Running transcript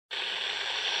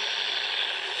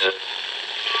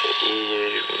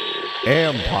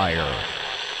Empire.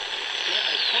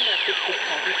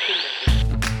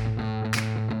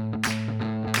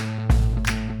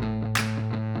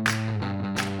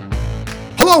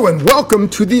 Hello and welcome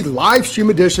to the live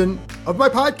stream edition of my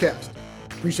podcast.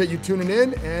 Appreciate you tuning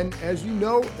in. And as you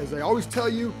know, as I always tell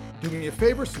you, do me a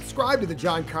favor, subscribe to the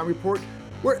John Conn Report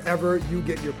wherever you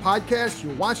get your podcasts.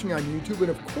 You're watching on YouTube, and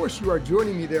of course you are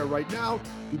joining me there right now.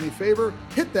 Do me a favor,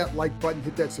 hit that like button,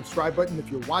 hit that subscribe button.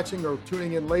 If you're watching or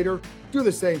tuning in later, do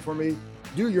the same for me.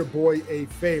 Do your boy a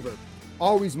favor.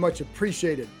 Always much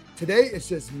appreciated. Today, it's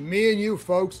just me and you,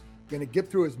 folks. Going to get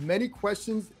through as many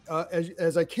questions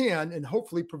as I can and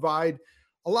hopefully provide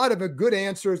a lot of good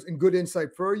answers and good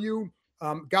insight for you.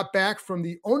 Got back from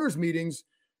the owners meetings,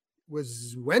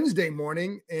 was Wednesday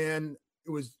morning, and it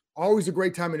was always a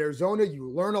great time in Arizona. You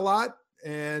learn a lot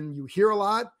and you hear a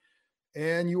lot,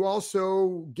 and you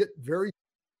also get very,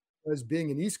 as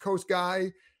being an East Coast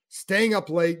guy, staying up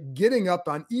late, getting up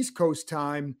on East Coast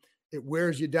time, it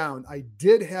wears you down. I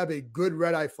did have a good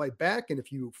red-eye flight back, and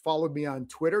if you followed me on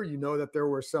Twitter, you know that there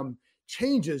were some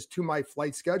changes to my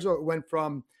flight schedule. It went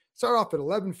from, started off at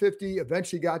 11:50,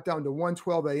 eventually got down to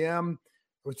 1:12 a.m.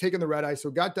 I was taking the red-eye,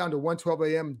 so got down to 1:12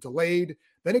 a.m., delayed.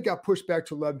 Then it got pushed back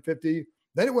to 11:50.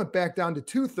 Then it went back down to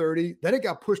 2:30. Then it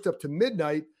got pushed up to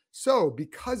midnight. So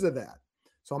because of that,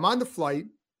 so I'm on the flight,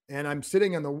 and I'm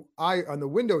sitting on the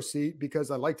window seat because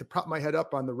I like to prop my head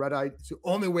up on the red eye. It's the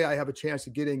only way I have a chance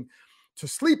of getting to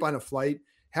sleep on a flight.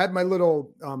 Had my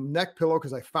little neck pillow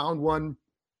because I found one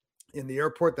in the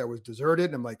airport that was deserted.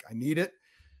 And I'm like, I need it.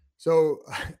 So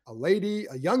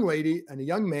a young lady and a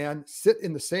young man sit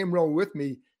in the same row with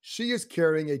me. She is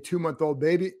carrying a 2-month-old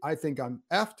baby. I think I'm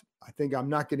effed. I think I'm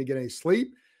not going to get any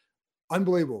sleep.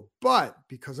 Unbelievable. But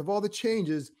because of all the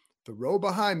changes, the row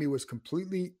behind me was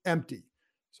completely empty.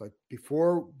 So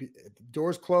before the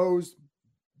doors closed,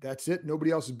 that's it.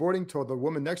 Nobody else is boarding. Told the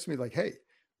woman next to me, like, hey,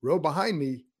 row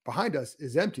behind us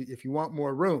is empty if you want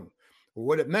more room. Well,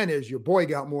 what it meant is your boy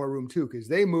got more room too, because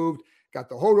they moved, got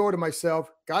the whole row to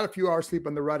myself, got a few hours sleep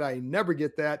on the red eye. I never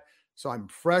get that. So I'm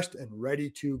fresh and ready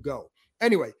to go.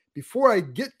 Anyway, before I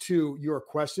get to your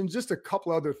questions, just a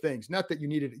couple other things. Not that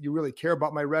you really care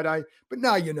about my red eye, but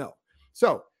now you know.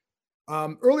 So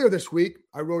earlier this week,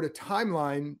 I wrote a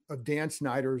timeline of Dan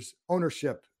Snyder's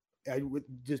ownership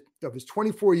of his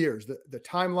 24 years, the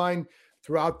timeline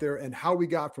throughout there, and how we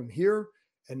got from here,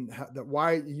 and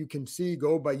why you can see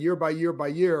go by year,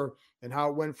 and how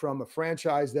it went from a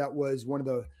franchise that was one of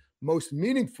the most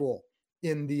meaningful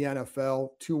in the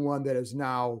NFL to one that is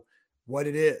now what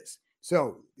it is.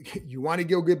 So you want to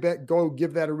go give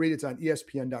that a read. It's on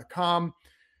ESPN.com.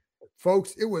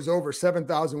 Folks, it was over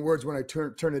 7,000 words when I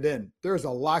turn it in. There's a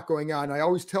lot going on. I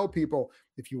always tell people,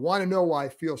 if you want to know why I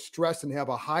feel stressed and have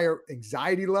a higher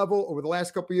anxiety level over the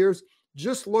last couple of years,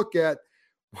 just look at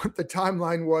what the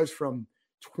timeline was from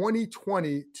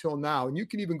 2020 till now. And you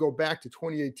can even go back to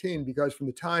 2018, because from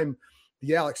the time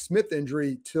the Alex Smith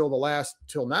injury till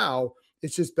now,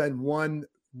 it's just been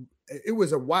it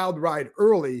was a wild ride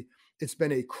early. It's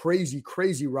been a crazy,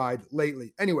 crazy ride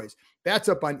lately. Anyways, that's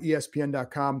up on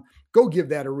ESPN.com. Go give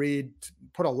that a read.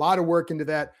 Put a lot of work into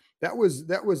that. That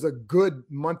was a good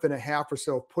month and a half or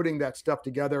so of putting that stuff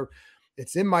together.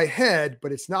 It's in my head,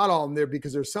 but it's not all in there,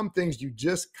 because there's some things you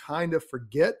just kind of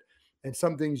forget, and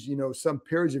some things, some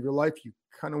periods of your life you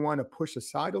kind of want to push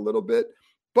aside a little bit.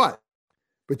 But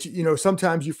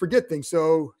sometimes you forget things.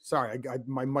 So sorry,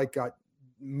 my mic got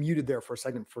muted there for a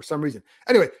second for some reason.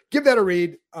 Anyway, give that a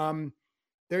read.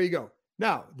 There you go.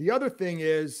 Now, the other thing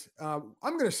is, I'm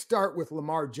going to start with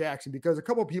Lamar Jackson, because a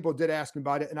couple of people did ask me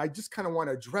about it, and I just kind of want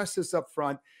to address this up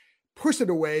front, push it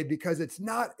away, because it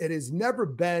has never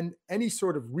been any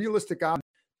sort of realistic option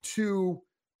to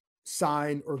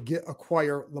sign or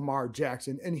acquire Lamar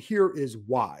Jackson. And here is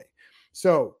why.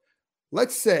 So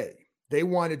let's say they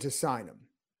wanted to sign him.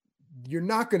 You're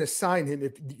not going to sign him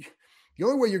the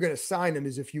only way you're going to sign him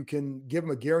is if you can give him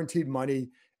a guaranteed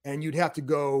money, and you'd have to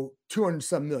go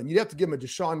 200-some million. You'd have to give him a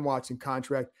Deshaun Watson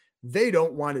contract. They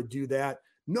don't want to do that.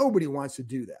 Nobody wants to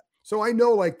do that. So I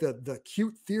know, like, the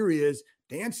cute theory is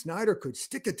Dan Snyder could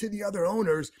stick it to the other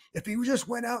owners if he just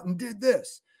went out and did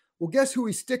this. Well, guess who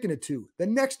he's sticking it to? The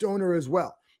next owner as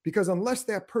well. Because unless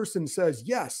that person says,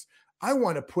 yes, I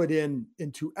want to put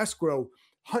into escrow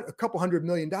a couple $100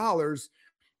 million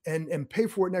and pay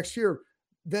for it next year,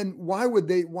 then why would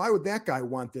that guy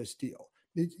want this deal?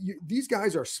 These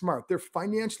guys are smart. They're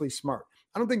financially smart.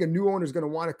 I don't think a new owner is going to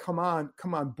want to come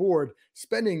on board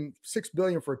spending $6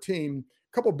 billion for a team,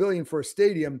 a couple billion for a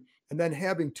stadium, and then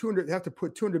have to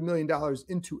put $200 million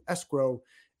into escrow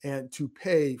and to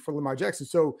pay for Lamar Jackson.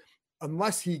 So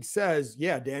unless he says,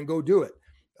 yeah, Dan, go do it.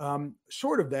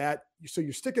 Short of that, so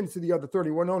you're sticking to the other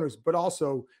 31 owners, but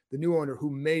also the new owner who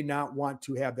may not want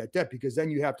to have that debt, because then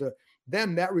you have to,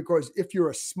 then that requires, if you're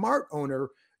a smart owner,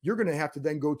 you're going to have to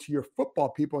then go to your football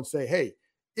people and say, hey,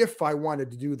 if I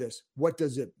wanted to do this, what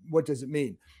does it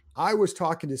mean? I was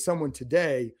talking to someone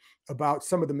today about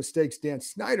some of the mistakes Dan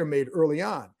Snyder made early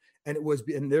on. And it was,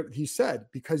 and there, he said,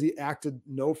 because he acted,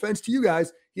 no offense to you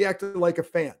guys, he acted like a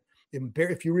fan.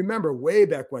 If you remember way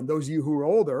back when, those of you who are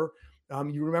older,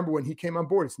 you remember when he came on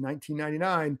board, it's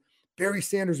 1999, Barry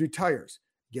Sanders retires.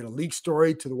 Get a leak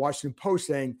story to the Washington Post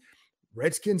saying,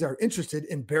 Redskins are interested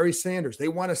in Barry Sanders. They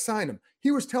want to sign him.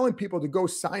 He was telling people to go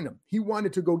sign him. He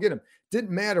wanted to go get him.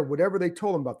 Didn't matter whatever they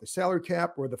told him about the salary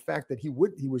cap or the fact that he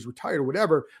was retired or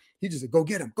whatever. He just said, go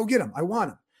get him. Go get him. I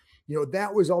want him. You know,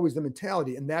 that was always the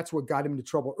mentality. And that's what got him into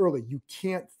trouble early. You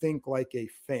can't think like a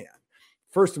fan,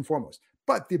 first and foremost.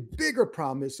 But the bigger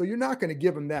problem is, so you're not going to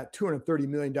give him that $230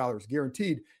 million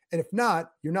guaranteed. And if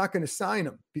not, you're not going to sign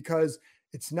him because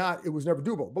it was never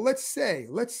doable. But let's say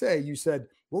you said,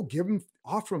 we'll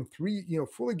offer him three,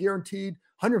 fully guaranteed,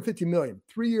 $150 million,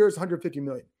 3 years, $150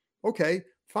 million. Okay,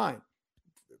 fine.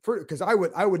 Because I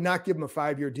would not give him a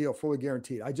 5-year deal, fully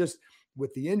guaranteed.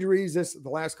 With the injuries the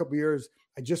last couple of years,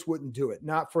 I just wouldn't do it.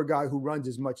 Not for a guy who runs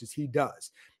as much as he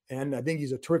does. And I think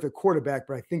he's a terrific quarterback,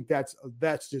 but I think that's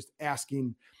just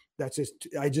asking.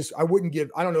 I wouldn't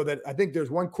give. I don't know that. I think there's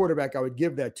one quarterback I would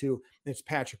give that to, and it's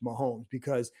Patrick Mahomes,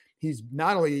 because he's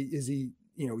not only is he,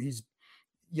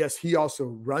 yes, he also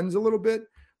runs a little bit,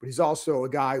 but he's also a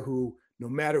guy who, no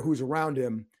matter who's around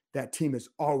him, that team is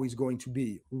always going to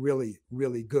be really,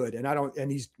 really good.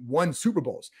 And he's won Super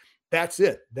Bowls. That's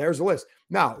it. There's a list.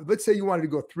 Now, let's say you wanted to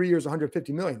go 3 years, $150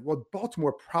 million. Well,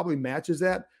 Baltimore probably matches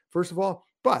that, first of all.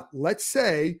 But let's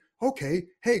say, okay,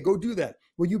 hey, go do that.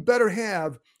 Well, you better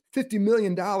have $50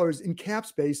 million in cap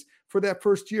space for that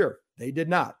first year. They did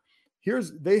not.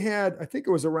 They had, I think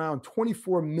it was around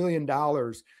 $24 million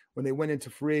when they went into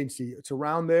free agency. It's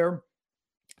around there.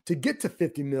 To get to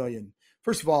 $50 million,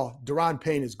 first of all, Daron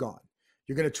Payne is gone.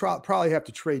 You're going to probably have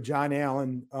to trade John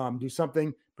Allen, do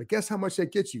something. But guess how much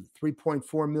that gets you?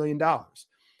 $3.4 million.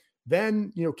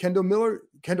 Then,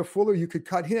 Kendall Fuller, you could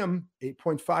cut him,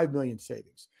 $8.5 million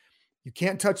savings. You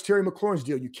can't touch Terry McLaurin's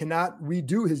deal. You cannot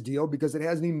redo his deal because it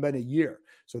hasn't even been a year.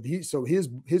 So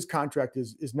his contract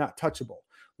is not touchable.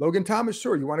 Logan Thomas,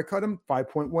 sure, you want to cut him,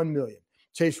 $5.1 million.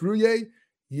 Chase Rouillet,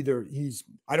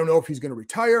 I don't know if he's going to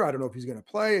retire. I don't know if he's going to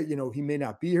play. He may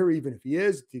not be here, even if he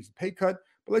is. He's a pay cut.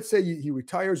 But let's say he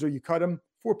retires or you cut him,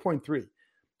 4.3.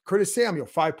 Curtis Samuel,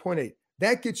 5.8.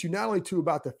 That gets you not only to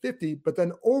about the 50, but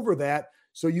then over that,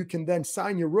 so you can then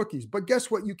sign your rookies. But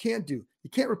guess what you can't do? You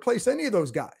can't replace any of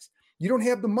those guys. You don't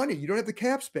have the money. You don't have the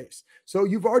cap space. So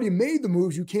you've already made the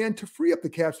moves you can to free up the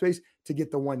cap space to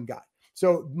get the one guy.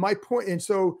 So my point, and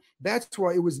so that's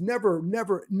why it was never,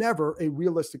 never, never a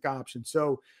realistic option.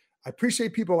 So I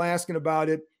appreciate people asking about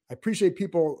it. I appreciate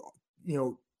people,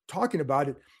 talking about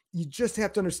it. You just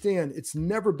have to understand, it's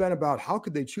never been about how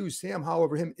could they choose Sam Howell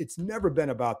over him. It's never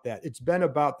been about that. It's been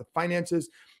about the finances.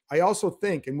 I also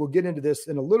think, and we'll get into this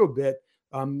in a little bit.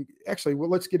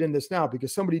 Let's get into this now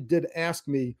because somebody did ask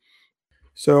me.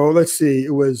 So let's see.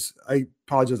 I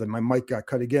apologize that my mic got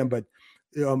cut again, but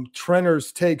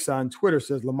Trenner's Takes on Twitter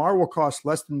says Lamar will cost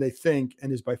less than they think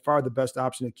and is by far the best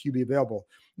option at QB available.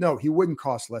 No, he wouldn't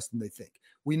cost less than they think.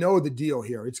 We know the deal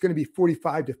here. It's going to be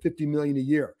 45 to 50 million a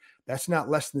year. That's not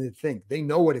less than they think. They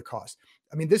know what it costs.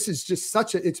 I mean, this is just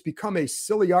it's become a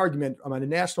silly argument on a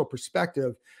national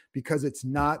perspective because it's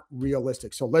not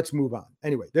realistic. So let's move on.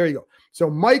 Anyway, there you go. So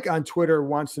Mike on Twitter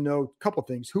wants to know a couple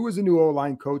things. Who is the new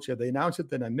O-line coach? Have they announced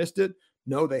it? Then I missed it.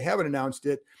 No, they haven't announced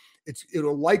it.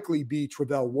 It'll likely be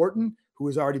Travell Wharton, who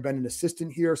has already been an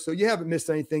assistant here. So you haven't missed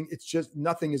anything. It's just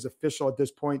nothing is official at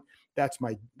this point. That's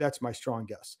my strong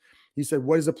guess. He said,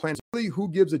 what is the plan? Who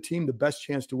gives a team the best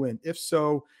chance to win? If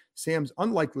so, Sam's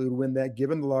unlikely to win that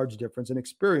given the large difference in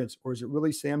experience, or is it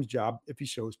really Sam's job if he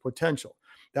shows potential?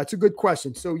 That's a good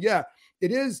question. So yeah,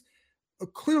 it is.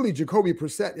 Clearly Jacoby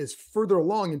Brissett is further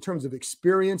along in terms of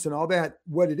experience and all that.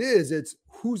 What it is, it's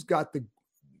who's got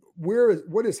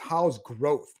what is Howell's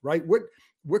growth, right?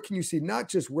 What can you see? Not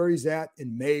just where he's at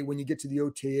in May when you get to the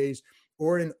OTAs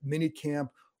or in mini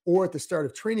camp or at the start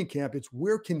of training camp. It's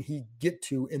where can he get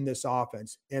to in this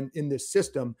offense and in this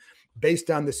system based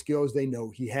on the skills they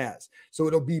know he has. So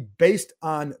it'll be based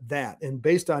on that and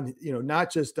based on,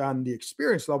 not just on the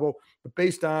experience level, but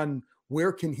based on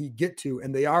where can he get to.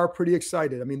 And they are pretty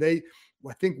excited. I mean,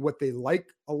 I think what they like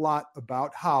a lot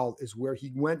about Howell is where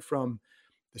he went from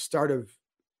the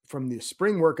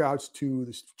spring workouts to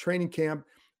the training camp,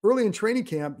 early in training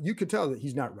camp, you could tell that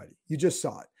he's not ready. You just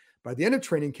saw it. By the end of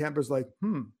training camp, it was like,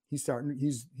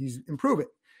 he's improving.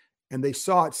 And they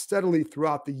saw it steadily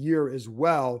throughout the year as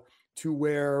well, to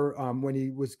where when he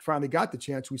was finally got the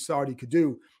chance, we saw what he could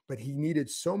do. But he needed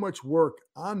so much work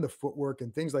on the footwork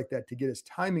and things like that to get his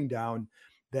timing down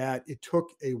that it took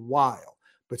a while.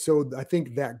 But so I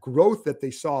think that growth that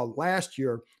they saw last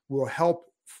year will help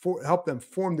them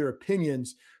form their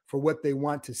opinions for what they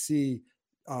want to see,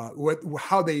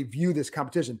 how they view this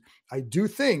competition. I do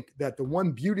think that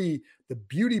the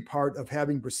beauty part of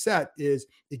having Brissett is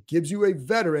it gives you a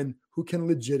veteran who can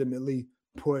legitimately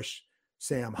push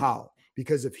Sam Howell.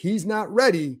 Because if he's not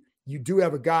ready, you do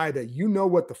have a guy that you know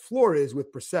what the floor is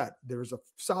with Brissett. There's a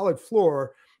solid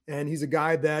floor, and he's a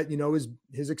guy that,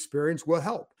 his experience will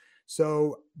help.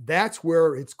 So that's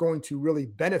where it's going to really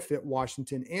benefit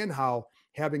Washington and Howell,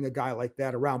 having a guy like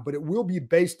that around. But it will be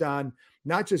based on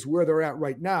not just where they're at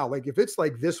right now. Like if it's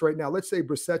like this right now, let's say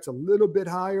Brissett's a little bit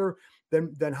higher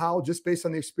than Howell just based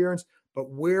on the experience, but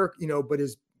where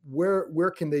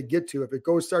can they get to? If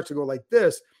it starts to go like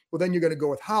this, well, then you're going to go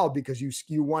with Howell because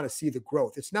you want to see the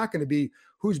growth. It's not going to be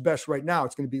who's best right now.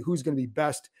 It's going to be who's going to be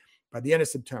best by the end of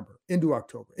September, into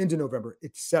October, into November,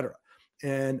 etc.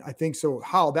 And I think so.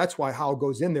 That's why Howell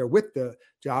goes in there with the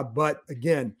job. But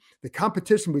again, the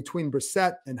competition between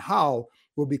Brissett and Howell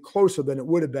will be closer than it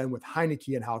would have been with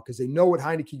Heineke and Howell, because they know what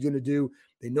Heineke's going to do.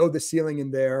 They know the ceiling in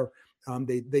there.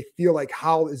 They feel like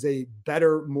Howell is a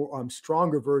better, more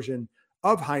stronger version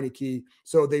of Heineke.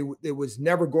 So it was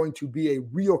never going to be a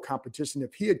real competition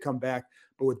if he had come back.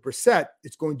 But with Brissett,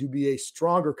 it's going to be a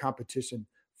stronger competition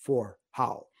for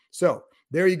Howell. So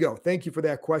there you go. Thank you for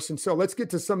that question. So let's get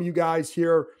to some of you guys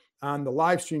here on the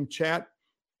live stream chat.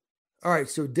 All right.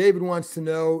 So David wants to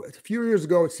know, a few years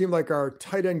ago, it seemed like our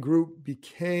tight end group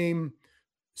became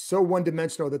so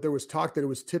one-dimensional that there was talk that it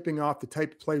was tipping off the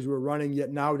type of plays we were running.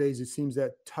 Yet nowadays it seems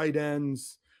that tight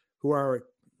ends who are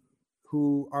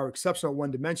exceptional at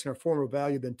one dimension are far more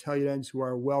value than tight ends who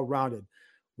are well-rounded.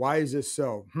 Why is this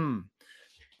so?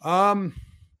 I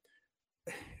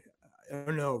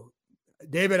don't know.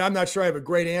 David, I'm not sure I have a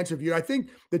great answer for you. I think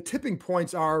the tipping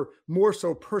points are more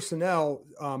so personnel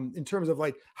in terms of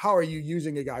like, how are you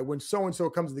using a guy? When so-and-so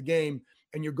comes to the game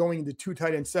and you're going into two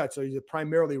tight end sets, are you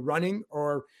primarily running,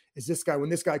 or is this guy,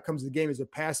 when this guy comes to the game, is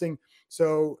it passing?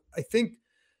 So I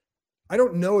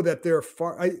don't know that they're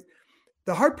far.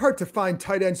 The hard part to find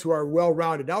tight ends who are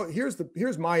well-rounded. Now,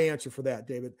 here's my answer for that,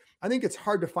 David. I think it's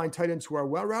hard to find tight ends who are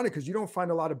well-rounded because you don't find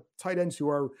a lot of tight ends who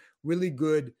are really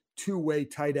good two-way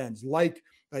tight ends. Like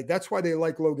that's why they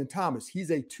like Logan Thomas.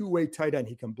 He's a two-way tight end.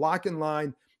 He can block in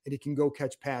line and he can go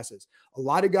catch passes. A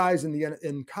lot of guys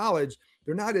in college,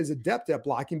 they're not as adept at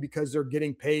blocking because they're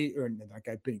getting paid, or not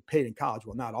getting paid in college.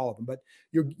 Well, not all of them, but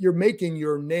you're making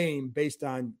your name based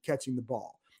on catching the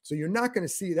ball. So you're not going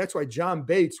to see. That's why John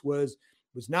Bates was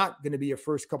not going to be a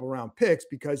first couple round picks,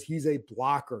 because he's a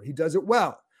blocker. He does it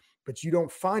well, but you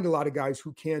don't find a lot of guys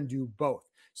who can do both.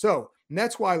 So, and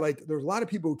that's why, there's a lot of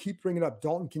people who keep bringing up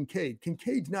Dalton Kincaid.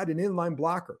 Kincaid's not an inline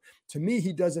blocker. To me,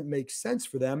 he doesn't make sense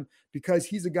for them because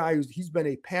he's a guy he's been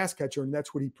a pass catcher, and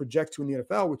that's what he projects to in the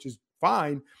NFL, which is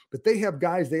fine. But they have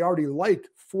guys they already like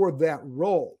for that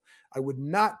role. I would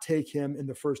not take him in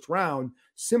the first round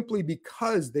simply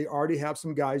because they already have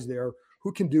some guys there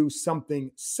who can do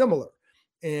something similar.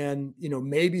 And,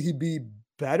 maybe he'd be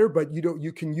better, but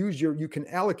you can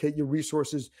allocate your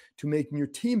resources to making your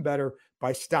team better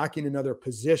by stocking another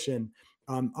position,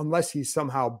 unless he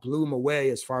somehow blew him away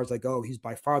as far as he's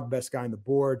by far the best guy on the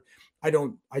board. I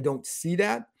don't see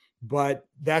that, but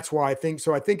that's why I think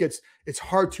it's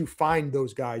hard to find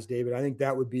those guys, David. I think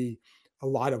that would be a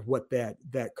lot of what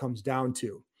that comes down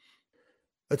to.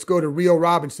 Let's go to Rio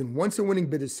Robinson. Once a winning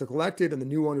bid is selected and the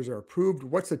new owners are approved,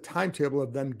 what's the timetable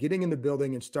of them getting in the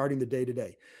building and starting the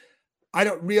day-to-day?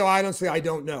 Honestly, I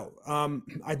don't know.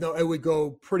 I know it would go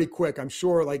pretty quick. I'm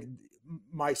sure,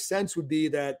 my sense would be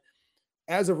that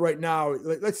as of right now,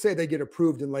 let's say they get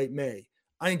approved in late May.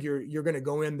 I think you're going to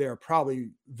go in there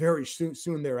probably very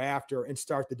soon thereafter and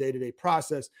start the day-to-day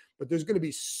process. But there's going to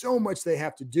be so much they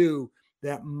have to do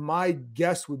that my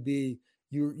guess would be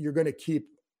you're going to keep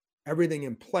everything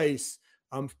in place.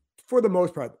 For the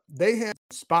most part, they have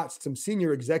some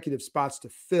senior executive spots to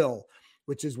fill,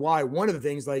 which is why one of the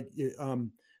things, their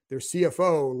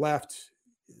CFO left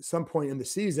at some point in the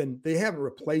season, they haven't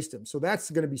replaced him. So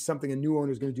that's going to be something a new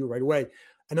owner is going to do right away.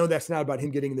 I know that's not about him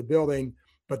getting in the building,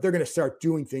 but they're going to start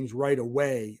doing things right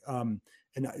away.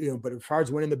 But as far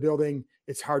as when in the building,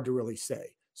 it's hard to really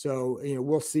say. So,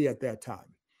 we'll see at that time.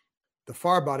 The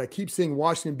Farbot, I keep seeing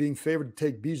Washington being favored to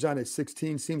take Bijan at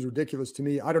 16. Seems ridiculous to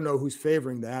me. I don't know who's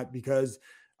favoring that, because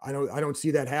I don't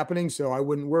see that happening, so I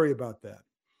wouldn't worry about that.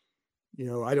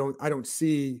 I don't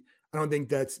think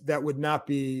that would not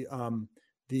be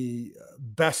the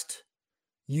best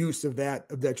use of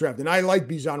that draft. And I like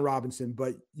Bijan Robinson,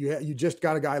 but you just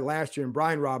got a guy last year in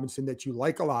Brian Robinson that you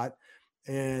like a lot,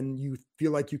 and you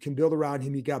feel like you can build around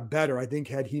him. He got better. I think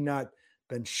had he not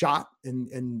been shot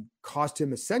and cost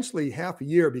him essentially half a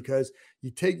year, because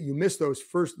you miss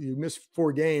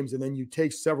 4 games and then you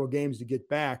take several games to get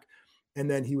back. And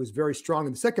then he was very strong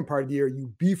in the second part of the year.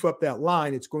 You beef up that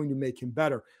line, it's going to make him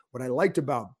better. What I liked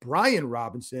about Brian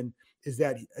Robinson is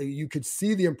that you could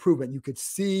see the improvement. You could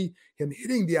see him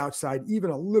hitting the outside even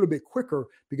a little bit quicker,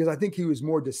 because I think he was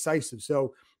more decisive.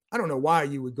 So I don't know why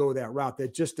you would go that route.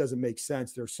 That just doesn't make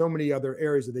sense. There are so many other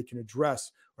areas that they can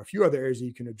address, or a few other areas that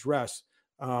you can address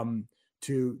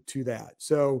to that.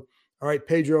 So, all right,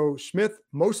 Pedro Smith,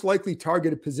 most likely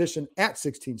targeted position at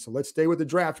 16. So let's stay with the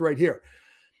draft right here.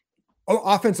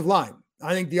 Offensive line.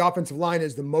 I think the offensive line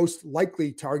is the most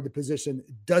likely targeted position.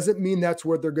 Doesn't mean that's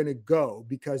where they're going to go,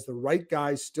 because the right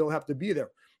guys still have to be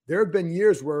there. There have been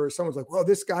years where someone's like, well,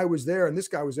 this guy was there and this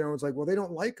guy was there. And it's like, well, they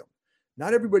don't like him.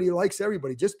 Not everybody likes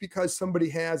everybody. Just because somebody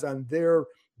has on their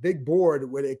big board,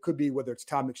 whether it's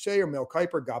Todd McShay or Mel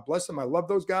Kiper, God bless them. I love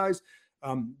those guys.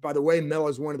 By the way, Mel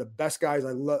is one of the best guys.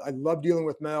 I love dealing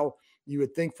with Mel. You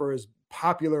would think for as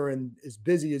popular and as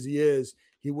busy as he is,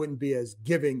 he wouldn't be as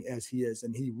giving as he is,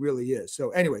 and he really is. So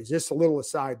anyways, just a little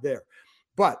aside there.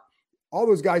 But all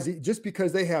those guys, just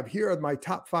because they have, here are my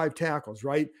top 5 tackles,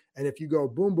 right? And if you go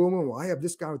boom, boom, boom, well, I have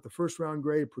this guy with the first round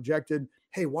grade projected.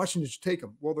 Hey, Washington should take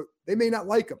him. Well, they may not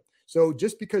like him. So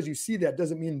just because you see that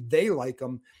doesn't mean they like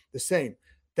him the same.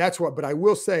 But I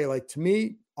will say, like, to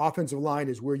me, offensive line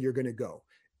is where you're going to go,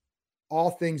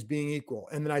 all things being equal.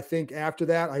 And then I think after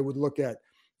that, I would look at,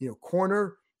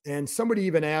 corner. And somebody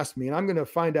even asked me, and I'm going to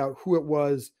find out who it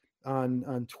was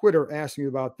on Twitter asking me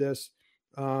about this.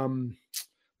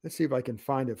 Let's see if I can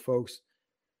find it, folks.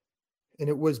 And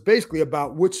it was basically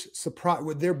about would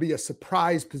there be a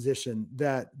surprise position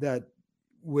that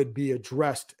would be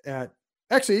addressed at,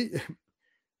 actually,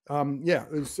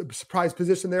 it was a surprise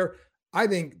position there. I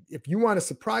think if you want a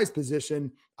surprise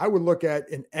position, I would look at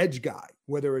an edge guy,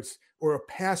 or a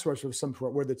pass rusher of some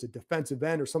sort, whether it's a defensive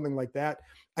end or something like that.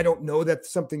 I don't know that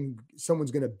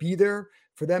someone's going to be there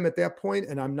for them at that point.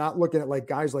 And I'm not looking at like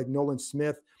guys like Nolan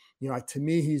Smith. To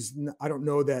me, I don't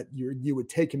know that you would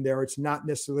take him there. It's not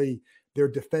necessarily their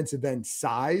defensive end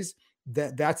size.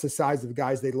 That's the size of the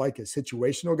guys they like as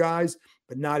situational guys,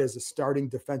 but not as a starting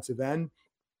defensive end.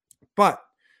 But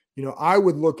I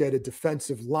would look at a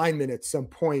defensive lineman at some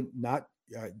point, not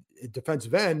a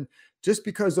defensive end, just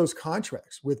because those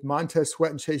contracts with Montez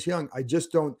Sweat and Chase Young, I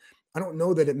don't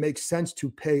know that it makes sense to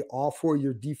pay all 4 of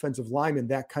your defensive linemen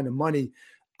that kind of money.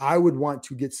 I would want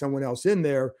to get someone else in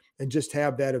there and just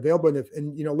have that available.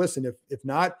 And listen, if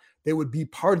not, they would be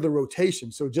part of the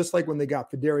rotation. So just like when they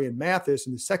got Fedarian Mathis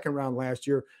in the second round last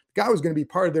year, the guy was going to be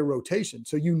part of their rotation.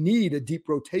 So you need a deep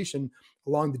rotation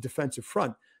along the defensive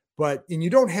front. And you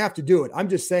don't have to do it. I'm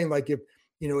just saying, like,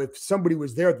 if somebody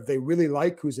was there that they really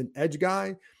like, who's an edge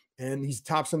guy and he's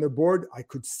tops on their board, I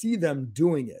could see them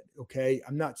doing it. Okay.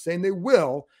 I'm not saying they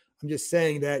will. I'm just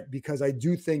saying that because I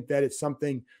do think that it's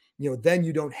something, then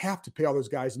you don't have to pay all those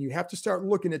guys, and you have to start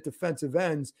looking at defensive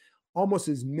ends almost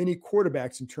as mini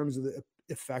quarterbacks in terms of the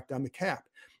effect on the cap.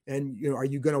 And, are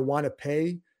you going to want to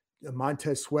pay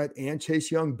Montez Sweat and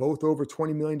Chase Young both over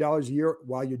 $20 million a year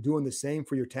while you're doing the same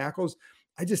for your tackles?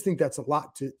 I just think that's a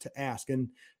lot to ask. And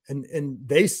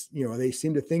they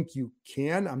seem to think you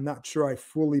can. I'm not sure I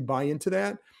fully buy into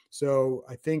that. So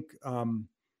I think,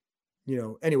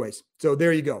 anyways, so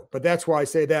there you go. But that's why I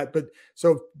say that.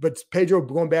 But Pedro,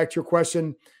 going back to your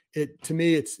question, to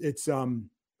me, it's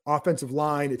offensive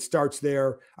line. It starts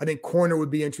there. I think corner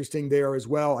would be interesting there as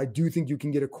well. I do think you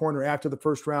can get a corner after the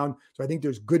first round. So I think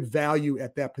there's good value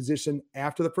at that position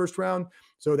after the first round.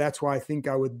 So that's why I think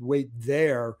I would wait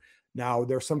there. Now,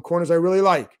 there are some corners I really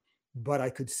like, but I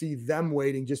could see them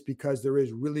waiting just because there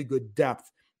is really good depth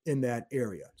in that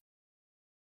area.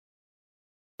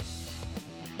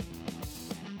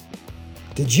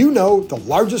 Did you know the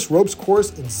largest ropes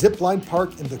course and zipline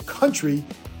park in the country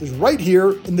is right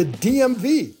here in the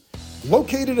DMV?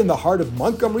 Located in the heart of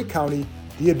Montgomery County,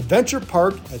 the Adventure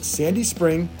Park at Sandy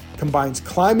Spring combines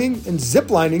climbing and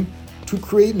ziplining to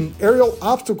create an aerial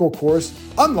obstacle course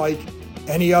unlike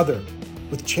any other.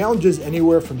 With challenges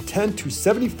anywhere from 10 to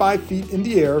 75 feet in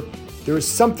the air, there is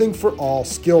something for all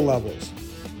skill levels.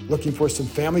 Looking for some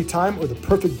family time or the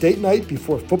perfect date night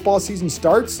before football season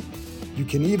starts? You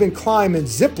can even climb and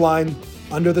zip line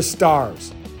under the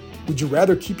stars. Would you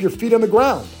rather keep your feet on the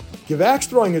ground? Give axe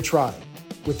throwing a try.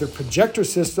 With their projector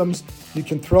systems, you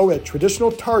can throw at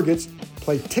traditional targets,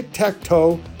 play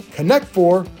tic-tac-toe, Connect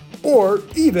Four, or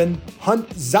even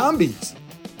hunt zombies.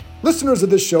 Listeners of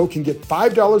this show can get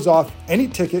 $5 off any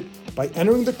ticket by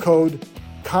entering the code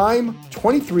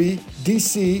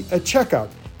KEIM23DC at checkout.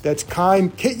 That's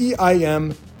KEIM,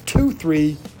 K-E-I-M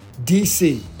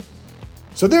 23DC.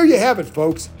 So there you have it,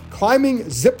 folks. Climbing,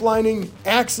 ziplining,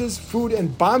 axes, food,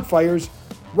 and bonfires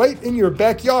right in your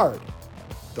backyard.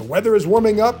 The weather is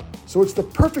warming up, so it's the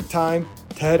perfect time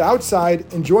to head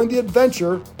outside and join the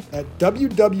adventure at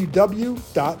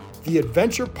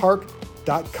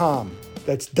www.theadventurepark.com.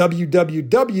 That's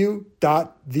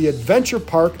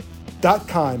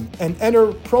www.theadventurepark.com and enter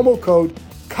promo code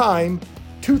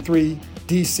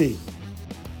KEIM23DC.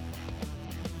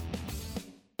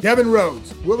 Devin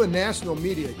Rhodes, will the national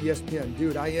media, ESPN,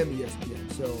 dude, I am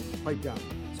ESPN, so pipe down.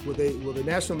 Will the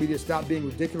national media stop being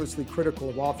ridiculously critical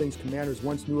of all things Commanders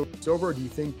once new it's over, or do you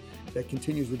think that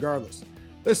continues regardless?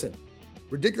 Listen,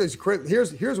 ridiculously critical.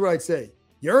 Here's what I'd say.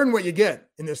 You earn what you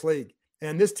get in this league.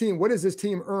 And this team, what has this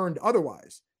team earned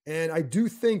otherwise? And I do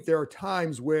think there are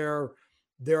times where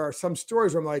there are some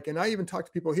stories where I'm like, and I even talk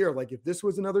to people here, like if this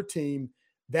was another team,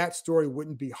 that story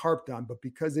wouldn't be harped on. But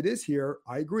because it is here,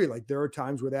 I agree. Like there are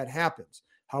times where that happens.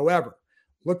 However,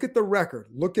 look at the record.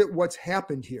 Look at what's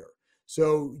happened here.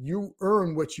 So you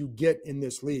earn what you get in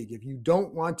this league. If you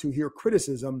don't want to hear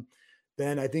criticism,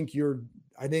 then I think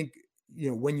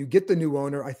when you get the new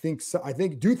owner, I think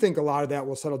a lot of that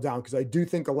will settle down, because I do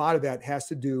think a lot of that has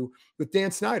to do with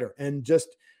Dan Snyder, and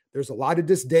just there's a lot of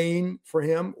disdain for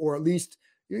him, or at least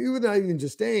not even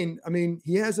disdain. I mean,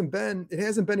 it hasn't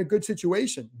been a good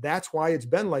situation. That's why it's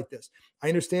been like this. I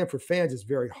understand for fans, it's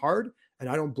very hard, and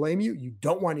I don't blame you. You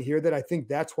don't want to hear that. I think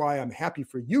that's why I'm happy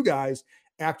for you guys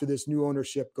after this new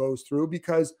ownership goes through,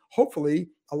 because hopefully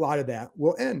a lot of that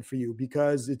will end for you,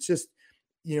 because it's just,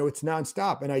 it's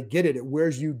nonstop. And I get it. It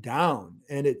wears you down,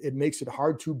 and it makes it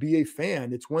hard to be a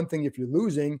fan. It's one thing if you're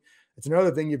losing. It's another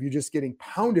thing if you're just getting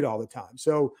pounded all the time.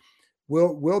 So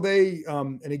will they,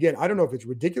 and again, I don't know if it's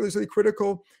ridiculously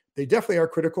critical. They definitely are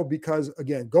critical, because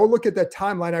again, go look at that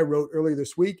timeline I wrote earlier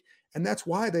this week. And that's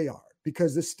why they are,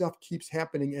 because this stuff keeps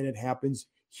happening, and it happens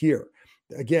here.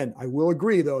 Again, I will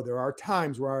agree, though, there are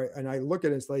times where I look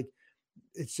at it, it's like,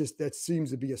 it's just, that seems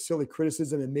to be a silly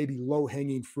criticism and maybe low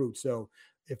hanging fruit. So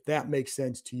if that makes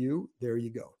sense to you, there you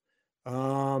go.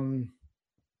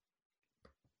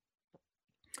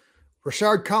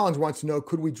 Rashard Collins wants to know,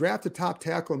 could we draft a top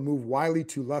tackle and move Wiley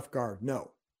to left guard?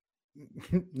 No.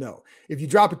 No. If you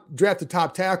draft a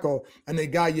top tackle, and the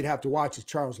guy you'd have to watch is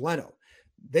Charles Leno.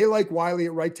 They like Wiley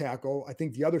at right tackle. I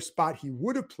think the other spot he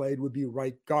would have played would be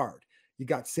right guard. You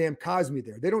got Sam Cosmi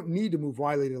there. They don't need to move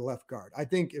Wiley to the left guard. I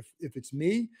think if it's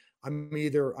me,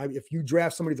 if you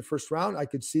draft somebody the first round, I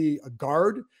could see a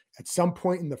guard at some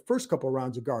point in the first couple of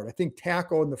rounds of guard. I think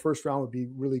tackle in the first round would be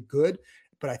really good,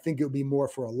 but I think it would be more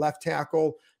for a left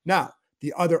tackle. Now,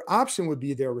 the other option would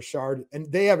be there, Rashard,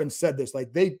 and they haven't said this.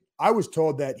 I was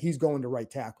told that he's going to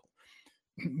right tackle,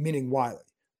 meaning Wiley.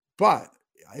 But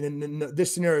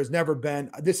this scenario has never been,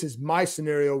 this is my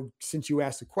scenario since you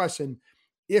asked the question.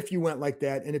 If you went like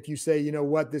that, and if you say, you know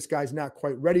what, this guy's not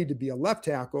quite ready to be a left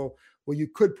tackle, well, you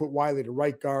could put Wiley to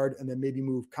right guard and then maybe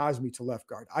move Cosmi to left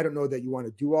guard. I don't know that you want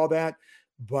to do all that,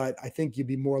 but I think you'd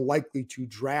be more likely to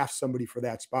draft somebody for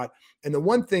that spot. And the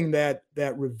one thing that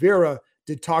Rivera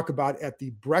did talk about at the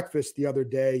breakfast the other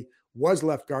day was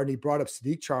left guard, and he brought up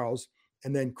Sadiq Charles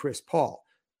and then Chris Paul.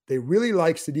 They really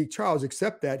like Sadiq Charles,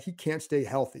 except that he can't stay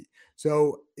healthy.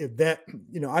 So if that,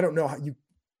 I don't know how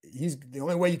he's the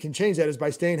only way you can change that is by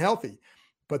staying healthy.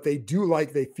 But they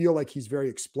feel like he's very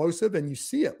explosive, and you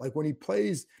see it. Like when he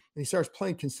plays and he starts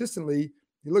playing consistently,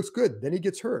 he looks good. Then he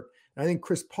gets hurt. And I think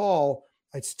Chris Paul,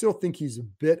 I still think he's a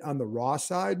bit on the raw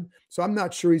side. So I'm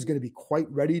not sure he's going to be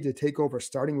quite ready to take over a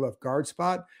starting left guard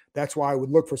spot. That's why I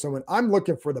would look for someone. I'm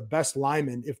looking for the best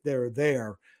lineman if they're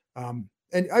there. And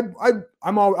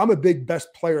I'm a big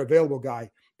best player available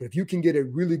guy. But if you can get a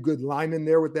really good lineman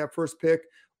there with that first pick,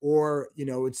 or,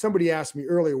 and somebody asked me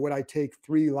earlier, would I take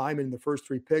 3 linemen in the first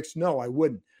 3 picks? No, I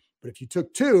wouldn't. But if you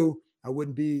took 2,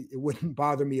 it wouldn't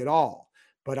bother me at all.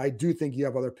 But I do think you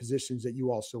have other positions that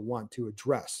you also want to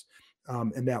address.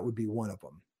 And that would be one of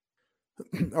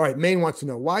them. All right. Maine wants to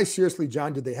know, why seriously,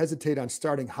 John, did they hesitate on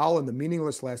starting Howell in the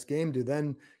meaningless last game to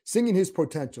then singing his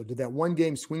potential? Did that one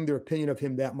game swing their opinion of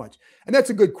him that much? And that's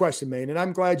a good question, Maine. And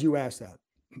I'm glad you asked that.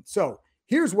 So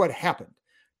here's what happened.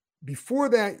 Before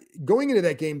that, going into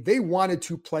that game, they wanted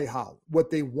to play Howell.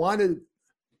 What they wanted,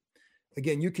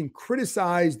 again, you can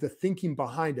criticize the thinking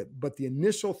behind it, but the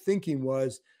initial thinking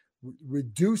was,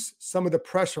 reduce some of the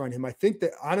pressure on him. I think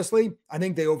that honestly, I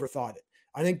think they overthought it.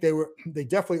 I think they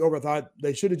definitely overthought.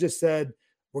 They should have just said,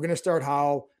 we're going to start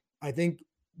Howell. I think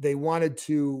they wanted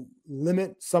to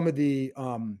limit some of the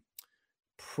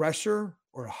pressure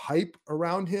or hype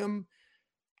around him.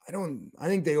 I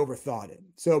think they overthought it.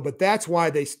 So, but that's why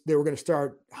they were going to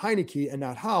start Heineke and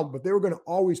not Howell, but they were going to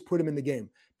always put him in the game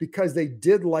because they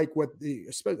did like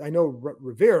I know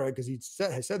Rivera, because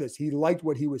has said this, he liked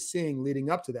what he was seeing leading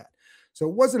up to that. So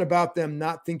it wasn't about them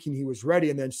not thinking he was ready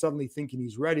and then suddenly thinking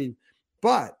he's ready.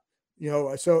 But,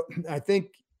 so I think,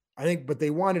 but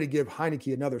they wanted to give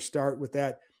Heineke another start with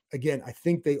that. Again, I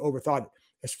think they overthought it.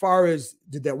 As far as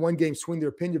did that one game swing their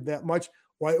opinion that much?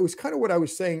 Well, it was kind of what I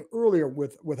was saying earlier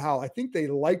with Howell. I think they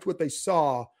liked what they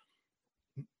saw.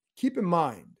 Keep in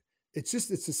mind, it's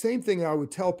the same thing I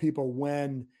would tell people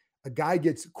when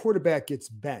a quarterback gets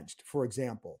benched, for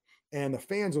example, and the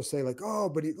fans will say like, oh,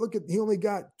 but he only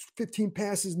got 15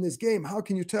 passes in this game. How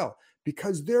can you tell?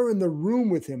 Because they're in the room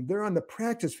with him. They're on the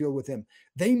practice field with him.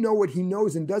 They know what he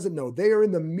knows and doesn't know. They are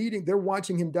in the meeting. They're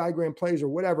watching him diagram plays or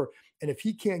whatever. And if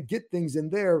he can't get things in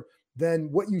there,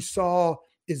 then what you saw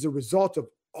is a result of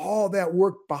all that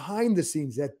work behind the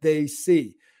scenes that they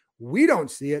see. We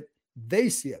don't see it. They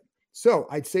see it. So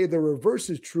I'd say the reverse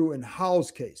is true in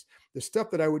Howell's case. The stuff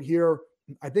that I would hear,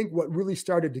 I think what really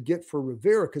started to get for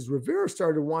Rivera, because Rivera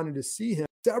started wanting to see him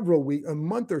several weeks, a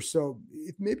month or so,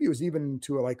 maybe it was even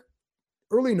into like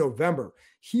early November.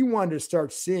 He wanted to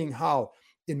start seeing Howell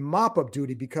in mop-up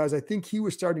duty because I think he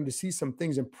was starting to see some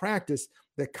things in practice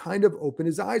that kind of opened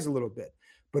his eyes a little bit,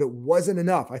 but it wasn't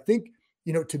enough. I think,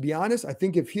 to be honest, I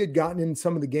think if he had gotten in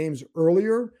some of the games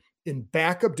earlier in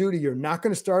backup duty, you're not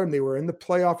going to start him. They were in the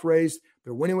playoff race.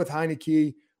 They're winning with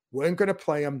Heineke. Weren't going to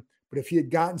play him. But if he had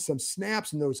gotten some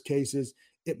snaps in those cases,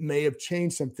 it may have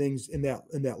changed some things in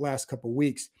that last couple of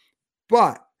weeks.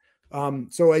 But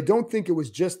so I don't think it was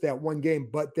just that one game,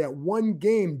 but that one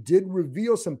game did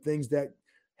reveal some things that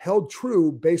held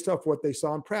true based off what they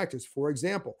saw in practice. For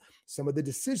example, some of the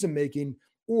decision-making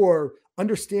or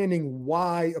understanding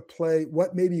why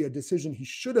what maybe a decision he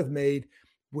should have made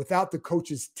without the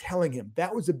coaches telling him.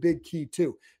 That was a big key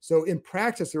too. So in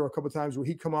practice, there were a couple of times where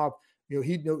he'd come off,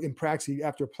 he'd know in practice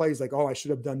after plays like, oh, I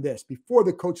should have done this before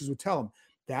the coaches would tell him.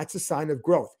 That's a sign of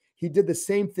growth. He did the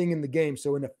same thing in the game.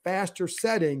 So in a faster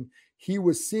setting, he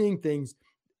was seeing things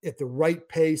at the right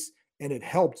pace, and it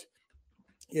helped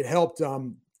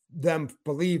them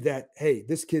believe that, hey,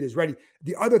 this kid is ready.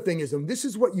 The other thing is, and this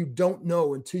is what you don't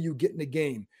know until you get in a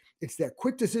game, it's that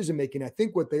quick decision-making. I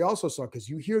think what they also saw, because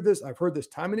you hear this, I've heard this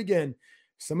time and again,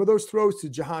 some of those throws to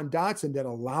Jahan Dotson that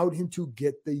allowed him to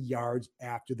get the yards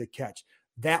after the catch.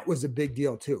 That was a big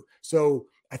deal too. So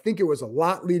I think it was a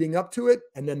lot leading up to it.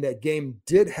 And then that game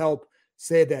did help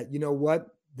say that, you know what,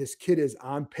 this kid is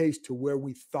on pace to where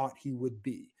we thought he would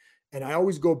be. And I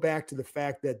always go back to the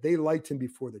fact that they liked him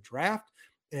before the draft.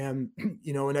 And, and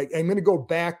I'm going to go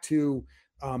back to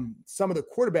some of the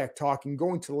quarterback talk and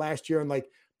going to last year. And like,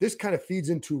 this kind of feeds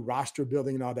into roster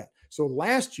building and all that. So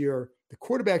last year, the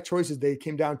quarterback choices they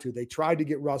came down to, they tried to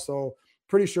get Russell.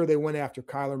 Pretty sure they went after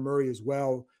Kyler Murray as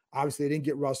well. Obviously, they didn't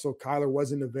get Russell. Kyler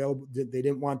wasn't available. They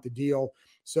didn't want the deal.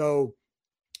 So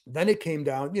then it came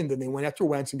down, and then they went after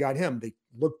Wentz and got him. They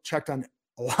checked on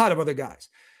a lot of other guys.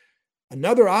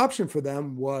 Another option for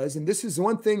them was, and this is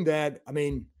one thing that,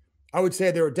 I would say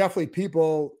there were definitely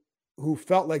people who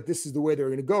felt like this is the way they were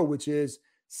going to go, which is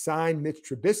sign Mitch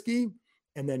Trubisky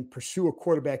and then pursue a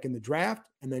quarterback in the draft.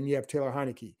 And then you have Taylor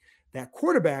Heineke. That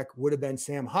quarterback would have been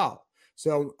Sam Howell.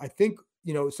 So I think,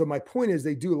 so my point is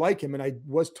they do like him. And I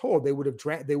was told they would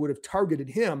have targeted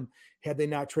him had they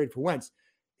not traded for Wentz.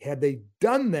 Had they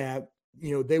done that,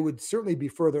 they would certainly be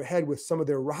further ahead with some of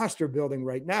their roster building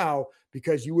right now,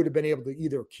 because you would have been able to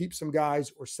either keep some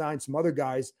guys or sign some other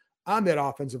guys on that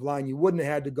offensive line. You wouldn't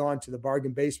have had to gone to the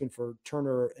bargain basement for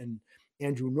Turner and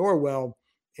Andrew Norwell.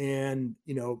 And,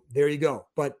 there you go.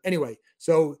 But anyway,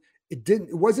 so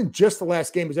it wasn't just the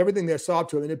last game, it was everything they saw up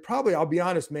to it. And it probably, I'll be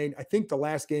honest, Maine, I think the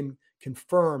last game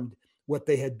confirmed what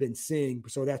they had been seeing.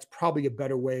 So that's probably a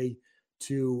better way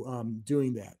to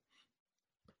doing that.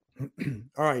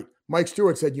 All right. Mike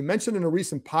Stewart said, you mentioned in a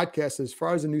recent podcast, as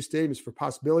far as the new stadiums for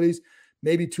possibilities,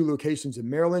 maybe 2 locations in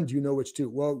Maryland. Do you know which 2?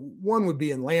 Well, one would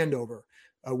be in Landover,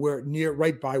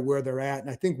 right by where they're at. And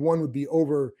I think one would be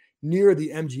over near the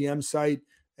MGM site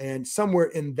and somewhere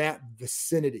in that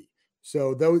vicinity.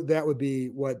 So that would be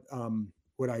what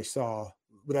I saw.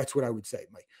 That's what I would say,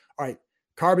 Mike. All right.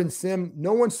 Carbon Sim,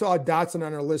 no one saw Dotson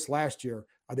on our list last year.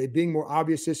 Are they being more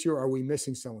obvious this year? Or are we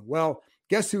missing someone? Well,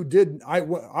 guess who did?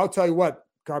 I'll tell you what,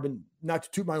 Carbon, not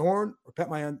to toot my horn or pat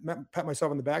myself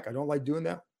on the back. I don't like doing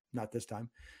that. not this time.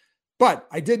 But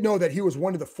I did know that he was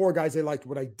one of the 4 guys they liked.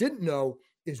 What I didn't know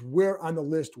is where on the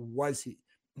list was he.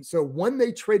 And so when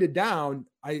they traded down,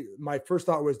 my first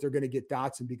thought was they're going to get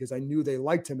Dotson because I knew they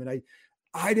liked him, and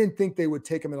I didn't think they would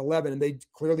take him at 11, and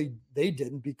they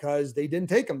didn't because they didn't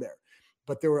take him there.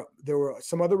 But there were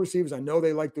some other receivers I know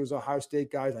they liked. Those Ohio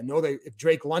State guys. I know if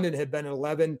Drake London had been at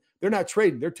 11, they're not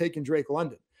trading. They're taking Drake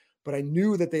London. But I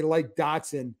knew that they liked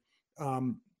Dotson.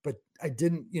 But I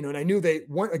didn't, and I knew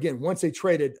once they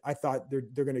traded, I thought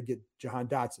they're going to get Jahan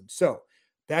Dotson. So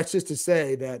that's just to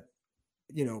say that,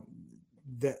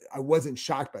 that I wasn't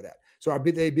shocked by that. So are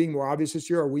they being more obvious this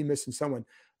year? Or are we missing someone?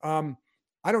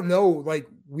 I don't know. Like,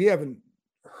 we haven't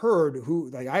heard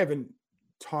I haven't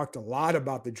talked a lot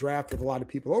about the draft with a lot of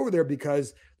people over there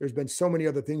because there's been so many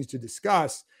other things to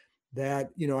discuss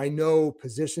that, I know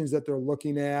positions that they're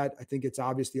looking at. I think it's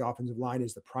obvious the offensive line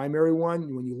is the primary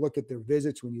one. When you look at their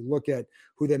visits, when you look at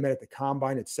who they met at the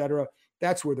combine, et cetera,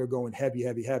 that's where they're going heavy,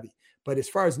 heavy, heavy. But as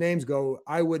far as names go,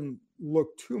 I wouldn't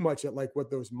look too much at like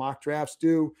what those mock drafts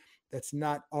do. That's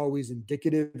not always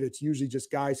indicative. It's usually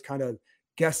just guys kind of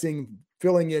guessing,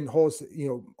 filling in holes,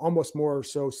 almost more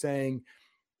so saying,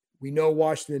 we know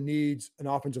Washington needs an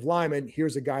offensive lineman.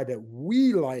 Here's a guy that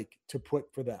we like to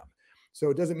put for them.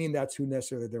 So it doesn't mean that's who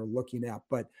necessarily they're looking at.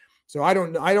 But so I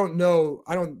don't know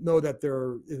that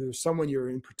there's someone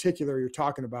in particular you're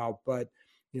talking about, but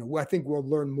I think we'll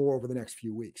learn more over the next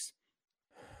few weeks.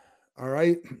 All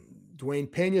right.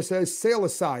 Dwayne Pena says, sale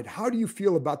aside, how do you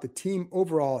feel about the team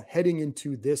overall heading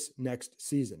into this next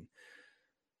season?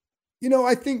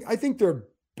 I think they're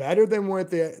better than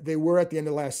what they were at the end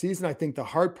of last season. I think the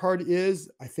hard part is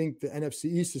I think the NFC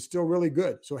East is still really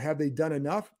good. So have they done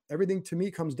enough? Everything to me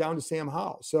comes down to Sam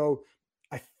Howell. So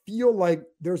I feel like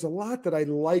there's a lot that I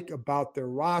like about their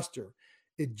roster.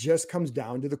 It just comes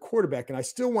down to the quarterback. And I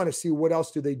still want to see what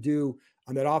else do they do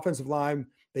on that offensive line.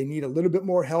 They need a little bit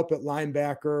more help at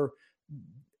linebacker.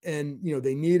 And,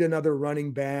 they need another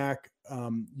running back.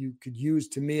 You could use,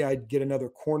 to me, I'd get another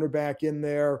cornerback in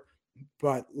there.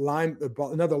 But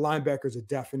another linebacker is a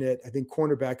definite. I think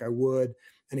cornerback I would,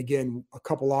 and again a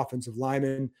couple offensive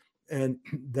linemen, and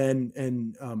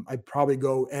then I'd probably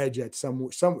go edge at some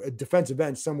defensive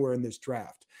end somewhere in this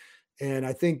draft. And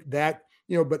I think that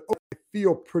but I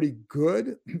feel pretty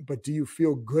good. But do you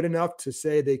feel good enough to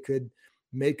say they could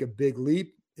make a big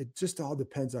leap? It just all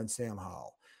depends on Sam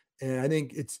Howell. And I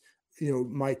think it's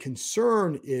my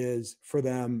concern is for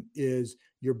them is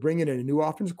you're bringing in a new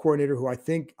offensive coordinator who I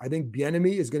think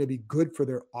Bieniemy is going to be good for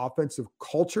their offensive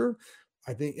culture.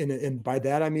 I think, and by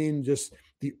that I mean just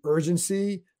the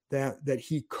urgency that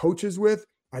he coaches with,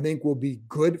 I think will be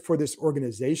good for this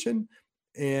organization.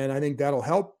 And I think that'll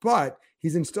help, but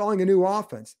he's installing a new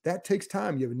offense. That takes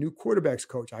time. You have a new quarterbacks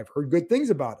coach. I've heard good things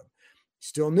about him.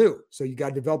 Still new. So you got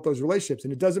to develop those relationships.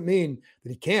 And it doesn't mean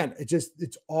that he can't.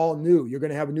 It's all new. You're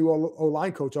going to have a new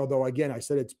O-line coach. Although again, I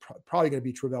said it's probably going to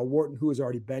be Travell Wharton, who has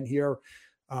already been here.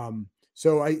 But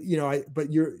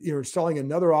you're installing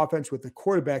another offense with a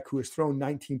quarterback who has thrown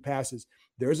 19 passes.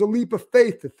 There's a leap of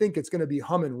faith to think it's going to be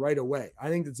humming right away. I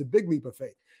think it's a big leap of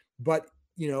faith, but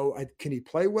can he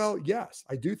play well? Yes,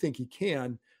 I do think he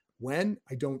can. When?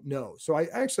 I don't know. So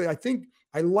I think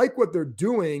I like what they're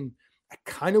doing. I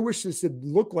kind of wish this had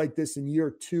looked like this in year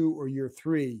 2 or year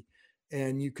 3.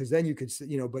 And because then you could,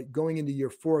 but going into year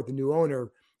 4 with the new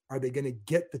owner, are they going to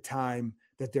get the time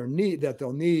that they'll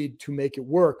need to make it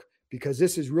work? Because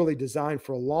this is really designed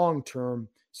for a long-term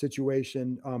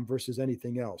situation versus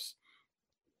anything else.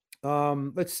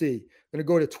 Let's see. I'm going to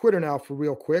go to Twitter now for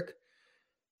real quick.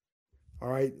 All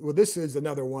right. Well, this is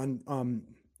another one.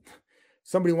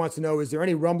 Somebody wants to know, is there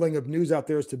any rumbling of news out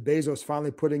there as to Bezos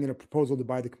finally putting in a proposal to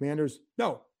buy the Commanders?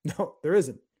 No, there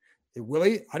isn't. Will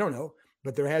he? I don't know,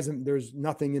 but there's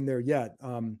nothing in there yet.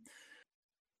 All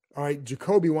right.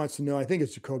 Jacoby wants to know, I think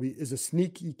it's Jacoby, is a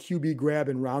sneaky QB grab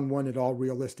in round 1 at all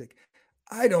realistic?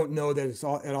 I don't know that it's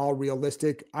at all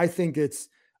realistic. I think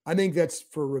that's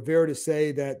for Rivera to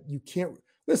say that you can't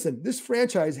listen. This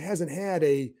franchise hasn't had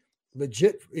a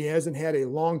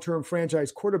long-term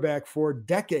franchise quarterback for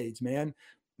decades, man.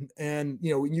 And,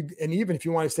 and even if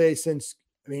you want to say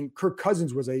Kirk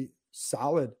Cousins was a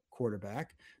solid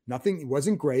quarterback, he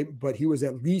wasn't great, but he was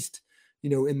at least,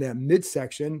 in that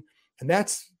midsection, and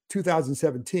that's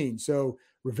 2017. So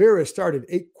Rivera started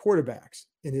 8 quarterbacks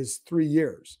in his 3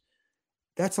 years.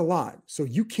 That's a lot. So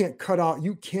you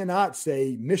cannot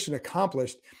say mission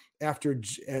accomplished after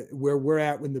where we're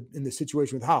at in the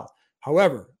situation with Howell.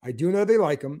 However, I do know they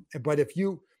like him. But if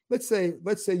let's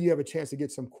say you have a chance to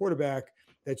get some quarterback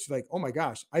that's like, oh my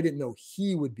gosh, I didn't know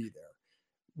he would be there.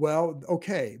 Well,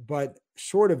 okay, but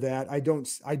short of that, I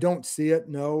don't see it.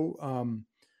 No,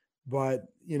 but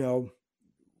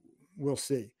we'll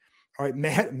see. All right,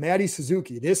 Maddie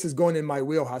Suzuki. This is going in my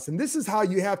wheelhouse, and this is how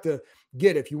you have to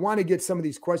get. If you want to get some of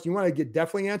these questions, you want to get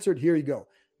definitely answered. Here you go.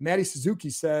 Maddie Suzuki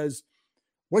says,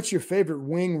 "What's your favorite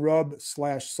wing rub /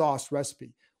 sauce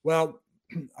recipe?" Well,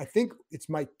 I think it's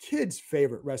my kid's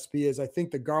favorite recipe. Is I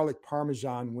think the garlic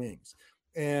parmesan wings,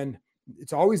 and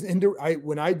it's always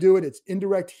when I do it, it's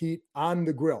indirect heat on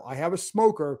the grill. I have a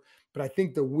smoker, but I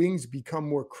think the wings become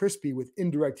more crispy with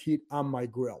indirect heat on my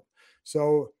grill.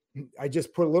 So I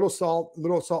just put a little salt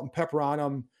and pepper on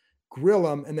them, grill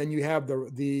them, and then you have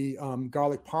the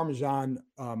garlic parmesan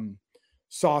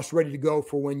sauce ready to go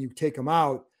for when you take them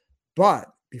out. But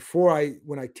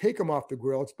when I take them off the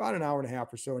grill, it's about an hour and a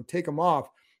half or so, and take them off,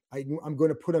 I'm going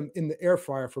to put them in the air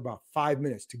fryer for about 5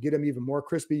 minutes to get them even more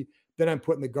crispy. Then I'm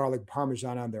putting the garlic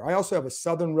parmesan on there. I also have a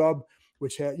southern rub,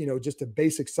 which has, just a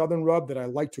basic southern rub that I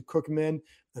like to cook them in,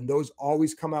 and those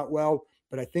always come out well.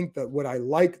 But I think that what I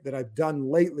like that I've done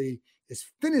lately is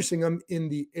finishing them in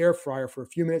the air fryer for a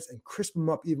few minutes and crisp them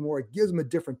up even more. It gives them a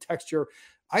different texture.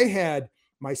 I had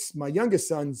my youngest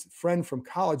son's friend from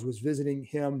college was visiting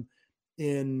him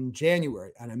in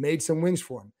January, and I made some wings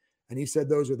for him. And he said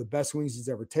those were the best wings he's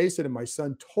ever tasted. And my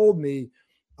son told me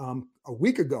a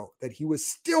week ago that he was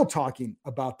still talking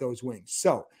about those wings.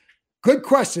 So good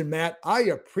question, Matt. I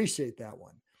appreciate that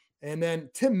one. And then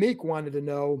Tim Meek wanted to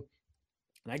know,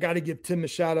 and I got to give Tim a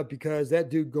shout out because that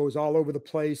dude goes all over the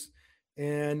place.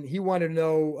 And he wanted to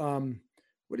know,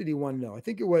 what did he want to know? I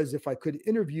think it was if I could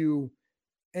interview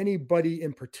anybody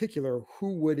in particular,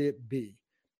 who would it be?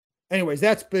 Anyways,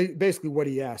 that's basically what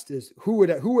he asked is who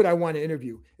would I want to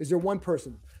interview? Is there one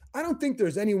person? I don't think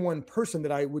there's any one person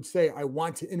that I would say I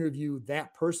want to interview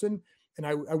that person. And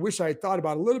I wish I had thought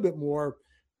about it a little bit more.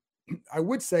 I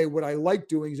would say what I like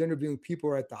doing is interviewing people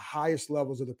who are at the highest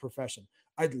levels of the profession.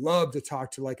 I'd love to talk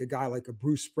to like a guy like a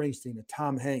Bruce Springsteen, a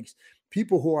Tom Hanks,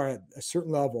 people who are at a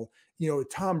certain level,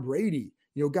 Tom Brady,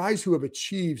 guys who have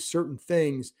achieved certain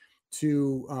things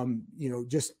to,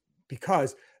 just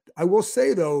because. I will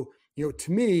say though,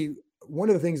 to me, one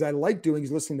of the things I like doing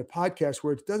is listening to podcasts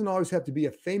where it doesn't always have to be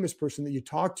a famous person that you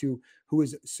talk to who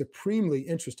is supremely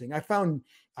interesting. I've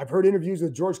heard interviews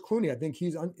with George Clooney. I think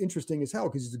he's interesting as hell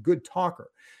because he's a good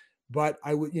talker. But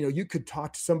I would, you could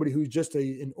talk to somebody who's just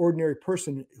an ordinary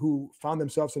person who found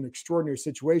themselves in an extraordinary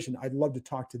situation. I'd love to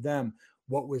talk to them.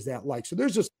 What was that like? So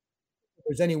there's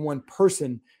any one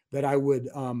person that I would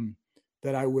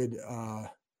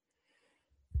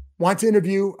want to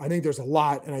interview. I think there's a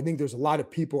lot, and I think there's a lot of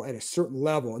people at a certain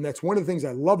level. And that's one of the things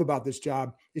I love about this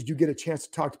job is you get a chance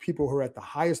to talk to people who are at the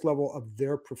highest level of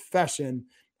their profession.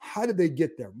 How did they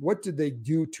get there? What did they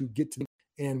do to get to,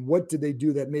 and what did they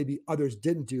do that maybe others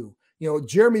didn't do?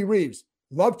 Jeremy Reeves,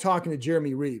 love talking to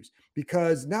Jeremy Reeves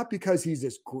not because he's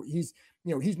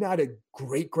not a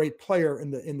great player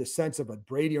in the sense of a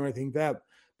Brady or anything like that.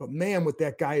 But man, what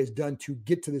that guy has done to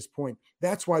get to this point,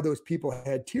 that's why those people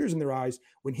had tears in their eyes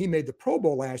when he made the Pro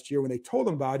Bowl last year, when they told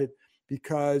him about it,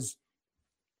 because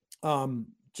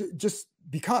just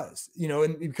because,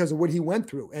 and because of what he went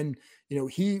through. And,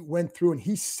 he went through and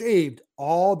he saved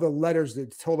all the letters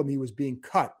that told him he was being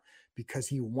cut because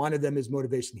he wanted them as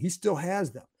motivation. He still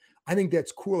has them. I think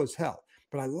that's cool as hell.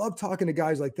 But I love talking to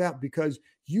guys like that because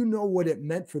you know what it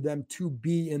meant for them to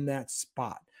be in that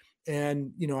spot.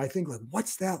 And, I think like,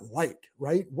 what's that like,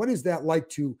 right? What is that like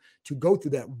to go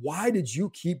through that? Why did you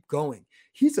keep going?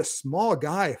 He's a small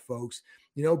guy, folks,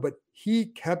 but he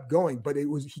kept going,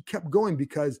 he kept going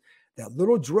because that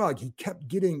little drug, he kept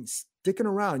sticking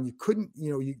around. You couldn't,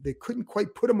 they couldn't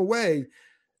quite put him away.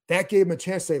 That gave him a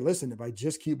chance to say, listen, if I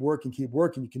just keep working,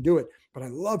 you can do it. But I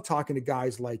love talking to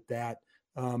guys like that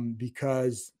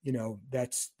because,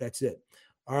 that's it.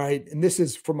 All right. And this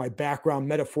is for my background.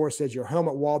 Metaphor says your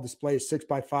helmet wall display is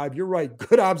 6x5. You're right.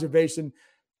 Good observation.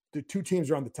 The two teams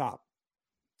are on the top.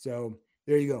 So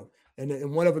there you go.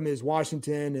 And one of them is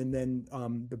Washington and then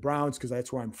the Browns, because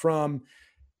that's where I'm from.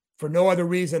 For no other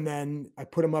reason than I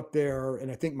put them up there.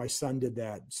 And I think my son did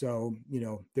that. So,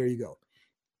 there you go.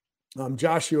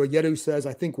 Joshua Yedu says,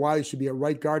 I think Wiley should be at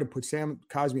right guard and put Sam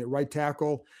Cosmi at right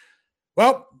tackle.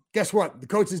 Well, guess what? The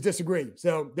coaches disagree.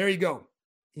 So there you go.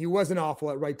 He wasn't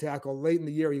awful at right tackle. Late in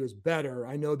the year, he was better.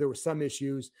 I know there were some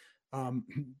issues,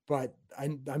 but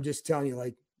I'm just telling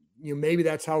you, maybe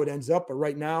that's how it ends up. But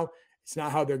right now, it's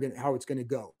not how it's going to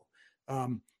go.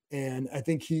 And I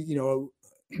think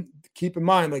keep in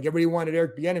mind, like everybody wanted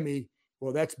Eric Bieniemy.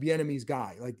 Well, that's Bieniemy's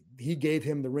guy. Like he gave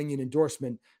him the ringing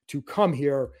endorsement to come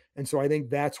here, and so I think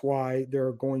that's why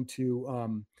they're going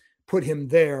to put him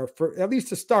there for at least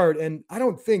to start. And I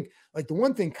don't think, like, the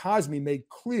one thing Cosme made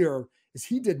clear is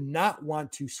he did not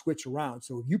want to switch around.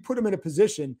 So if you put him in a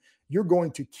position, you're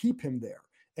going to keep him there.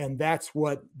 And that's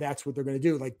what they're going to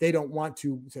do. Like, they don't want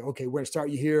to say, okay, we're going to start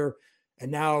you here.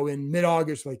 And now in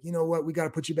mid-August, like, you know what, we got to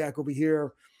put you back over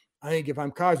here. I think if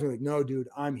I'm Cosme, like, no, dude,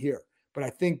 I'm here. But I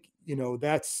think,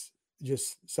 that's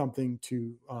just something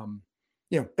to,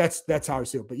 that's how I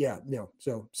feel. But yeah,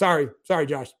 so sorry,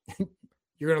 Josh,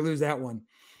 you're going to lose that one.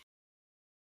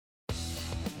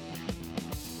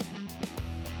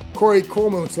 Corey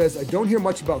Coleman says, I don't hear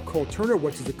much about Cole Turner.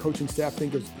 What does the coaching staff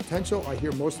think of his potential? I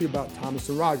hear mostly about Thomas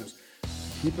and Rogers.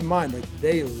 Keep in mind, like,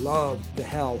 they loved the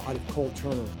hell out of Cole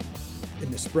Turner in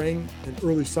the spring and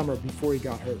early summer before he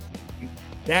got hurt.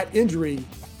 That injury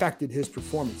affected his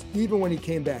performance. Even when he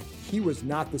came back, he was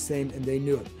not the same, and they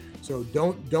knew it. So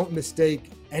don't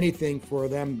mistake anything for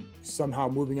them somehow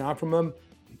moving on from him.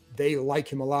 They like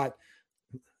him a lot.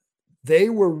 They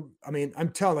were, I'm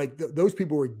telling, like, those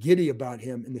people were giddy about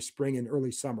him in the spring and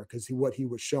early summer because what he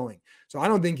was showing. So I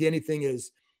don't think anything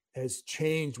has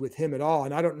changed with him at all.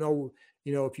 And I don't know,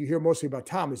 if you hear mostly about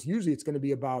Thomas, usually it's going to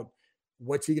be about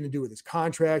what's he going to do with his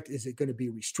contract? Is it going to be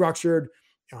restructured?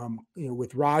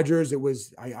 With Rogers,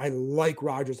 I like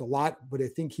Rogers a lot, but I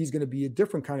think he's going to be a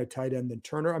different kind of tight end than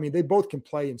Turner. They both can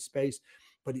play in space,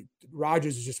 but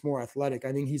Rogers is just more athletic.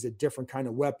 I think he's a different kind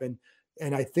of weapon.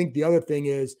 And I think the other thing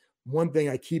is, one thing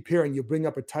I keep hearing, you bring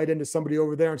up a tight end to somebody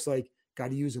over there, and it's like, got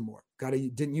to use him more.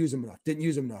 Didn't use him enough.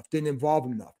 Didn't involve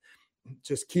him enough.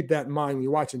 Just keep that in mind when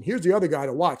you're watching. Here's the other guy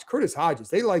to watch, Curtis Hodges.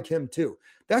 They like him too.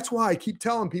 That's why I keep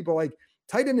telling people, like,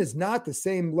 tight end is not the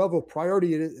same level of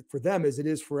priority for them as it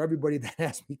is for everybody that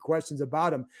asks me questions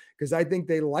about him, because I think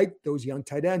they like those young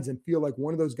tight ends and feel like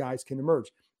one of those guys can emerge.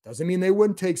 Doesn't mean they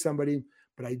wouldn't take somebody,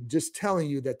 but I'm just telling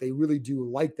you that they really do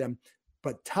like them.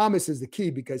 But Thomas is the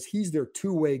key because he's their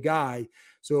two-way guy.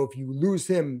 So if you lose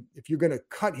him, if you're going to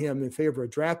cut him in favor of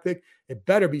a draft pick, it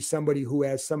better be somebody who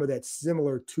has some of that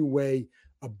similar two-way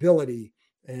ability.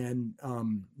 And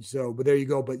but there you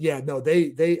go. But yeah, no,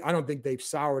 I don't think they've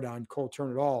soured on Cole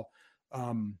Turner at all.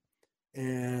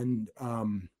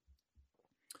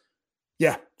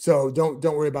 Yeah, so don't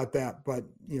worry about that. But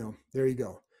there you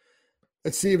go.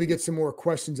 Let's see if we get some more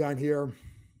questions on here.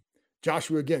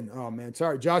 Joshua again. Oh man,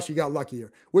 sorry, Josh, you got lucky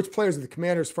here. Which players of the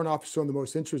Commanders front office shown the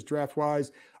most interest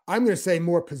draft-wise? I'm going to say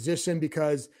more position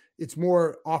because it's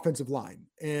more offensive line.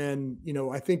 And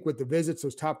I think with the visits,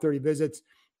 those top 30 visits,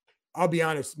 I'll be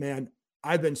honest, man,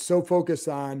 I've been so focused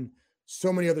on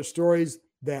so many other stories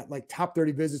that, like, top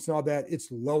 30 visits and all that, it's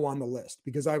low on the list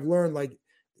because I've learned, like,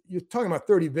 you're talking about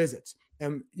 30 visits.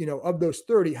 And, of those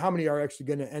 30, how many are actually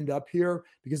going to end up here?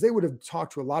 Because they would have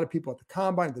talked to a lot of people at the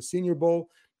Combine, at the Senior Bowl,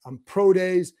 pro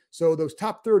days. So those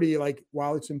top 30, like,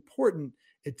 while it's important,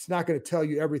 it's not going to tell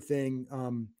you everything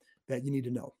that you need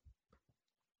to know.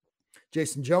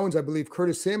 Jason Jones, I believe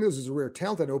Curtis Samuels is a rare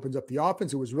talent that opens up the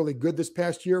offense. It was really good this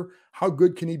past year. How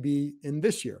good can he be in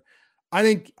this year? I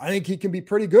think he can be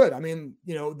pretty good.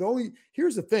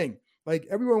 Here's the thing, like,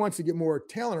 everyone wants to get more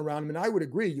talent around him. And I would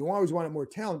agree. You always want more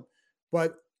talent,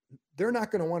 but they're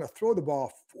not going to want to throw the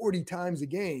ball 40 times a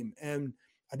game. And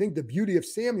I think the beauty of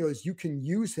Samuel is you can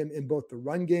use him in both the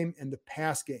run game and the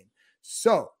pass game.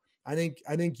 So I think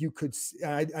you could,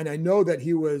 and I know that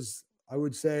he was, I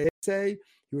would say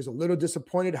he was a little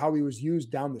disappointed how he was used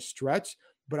down the stretch,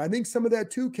 but I think some of that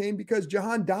too came because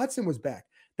Jahan Dotson was back.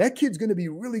 That kid's going to be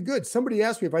really good. Somebody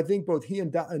asked me if I think both he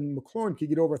and McLaurin could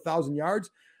get over 1,000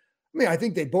 yards. I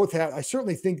think they both have. I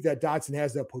certainly think that Dotson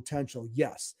has that potential.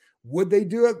 Yes. Would they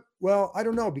do it? Well, I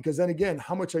don't know, because then again,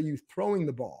 how much are you throwing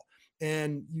the ball?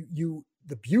 And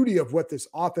the beauty of what this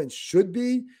offense should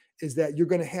be is that you're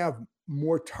going to have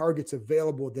more targets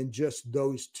available than just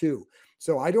those two.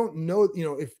 So I don't know,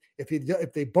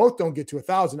 if they both don't get to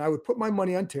 1,000, I would put my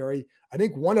money on Terry. I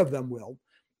think one of them will.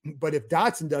 But if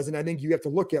Dotson doesn't, I think you have to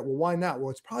look at, well, why not?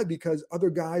 Well, it's probably because other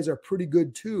guys are pretty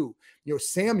good too.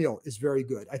 Samuel is very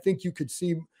good. I think you could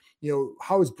see,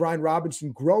 how does Brian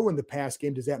Robinson grow in the pass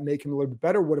game? Does that make him a little bit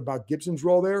better? What about Gibson's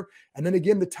role there? And then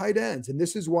again, the tight ends. And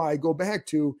this is why I go back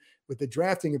to, with the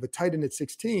drafting of a tight end at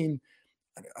 16,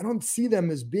 I don't see them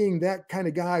as being that kind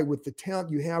of guy with the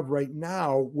talent you have right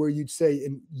now, where you'd say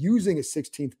in using a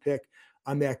 16th pick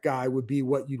on that guy would be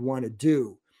what you'd want to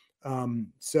do. I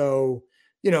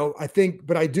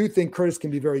do think Curtis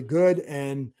can be very good.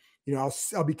 And,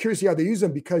 I'll be curious to see how they use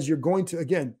him, because you're going to,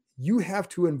 again, you have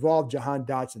to involve Jahan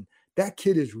Dotson. That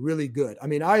kid is really good. I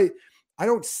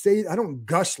don't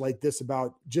gush like this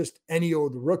about just any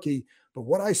old rookie, but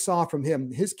what I saw from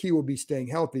him, his key will be staying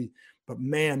healthy. But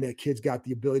man, that kid's got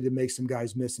the ability to make some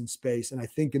guys miss in space. And I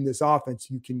think in this offense,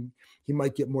 he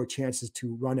might get more chances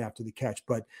to run after the catch.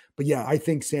 But yeah, I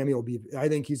think I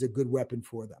think he's a good weapon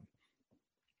for them.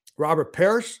 Robert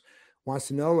Parrish wants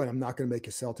to know, and I'm not going to make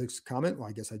a Celtics comment. Well,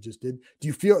 I guess I just did. Do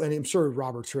you feel, and I'm sure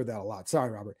Robert's heard that a lot. Sorry,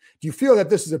 Robert. Do you feel that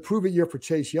this is a prove-it year for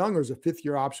Chase Young, or is a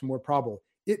fifth-year option more probable?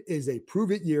 It is a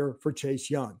prove-it year for Chase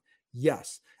Young.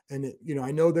 Yes. And,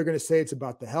 I know they're going to say it's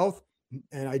about the health,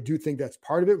 and I do think that's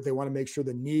part of it. They want to make sure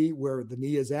where the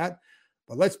knee is at.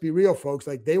 But let's be real, folks.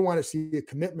 Like, they want to see a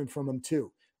commitment from him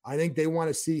too. I think they want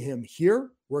to see him here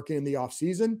working in the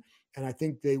offseason. And I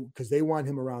think because they want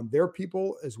him around their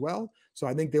people as well. So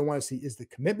I think they want to see, is the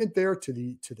commitment there to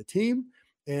the team?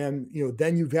 And,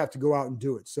 then you have to go out and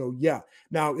do it. So yeah.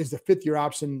 Now, is the fifth-year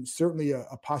option certainly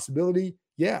a possibility?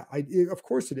 Yeah, of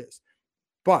course it is.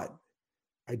 But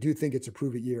I do think it's a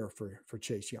prove-it year for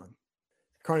Chase Young.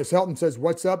 Carnes Helton says,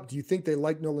 what's up? Do you think they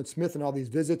like Nolan Smith and all these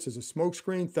visits as a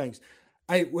smokescreen? Thanks.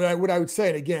 What I would say,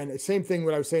 and again, same thing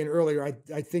what I was saying earlier,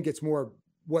 I think it's more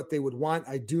what they would want.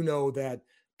 I do know that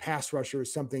pass rusher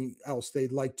is something else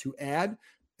they'd like to add.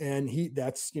 And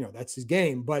that's his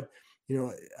game. But,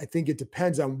 I think it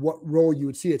depends on what role you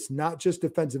would see. It's not just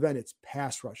defensive end, it's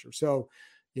pass rusher. So,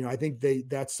 I think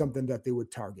that's something that they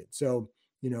would target. So,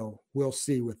 we'll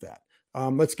see with that.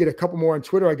 Let's get a couple more on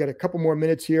Twitter. I got a couple more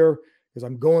minutes here because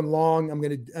I'm going long. I'm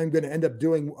going to end up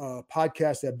doing a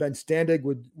podcast that Ben Standig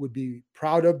would be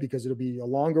proud of because it'll be a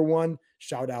longer one.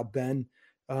 Shout out, Ben.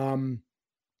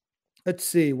 Let's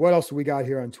see. What else we got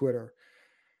here on Twitter?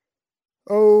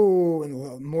 Oh,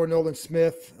 and more Nolan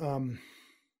Smith.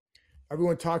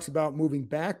 Everyone talks about moving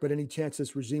back, but any chance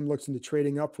this regime looks into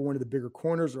trading up for one of the bigger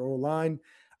corners or O-line?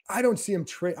 I don't see him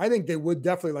trade. I think they would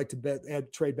definitely like to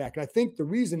trade back. And I think the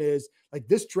reason is, like,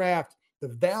 this draft, the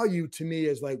value to me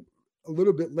is like a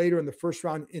little bit later in the first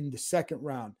round, in the second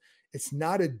round. It's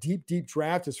not a deep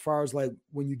draft as far as like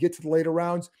when you get to the later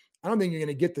rounds. I don't think you're going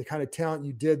to get the kind of talent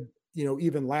you did,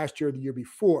 even last year or the year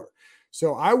before.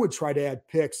 So I would try to add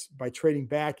picks by trading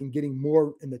back and getting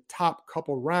more in the top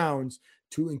couple rounds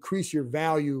to increase your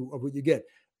value of what you get.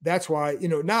 That's why,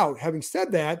 now having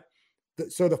said that,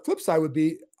 so the flip side would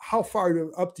be, how far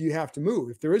up do you have to move?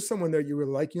 If there is someone there you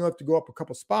really like, you have to go up a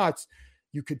couple spots.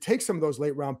 You could take some of those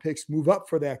late round picks, move up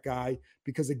for that guy,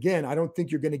 because again, I don't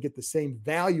think you're going to get the same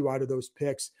value out of those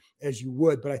picks as you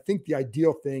would. But I think the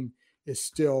ideal thing is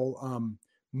still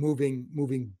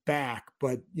moving back.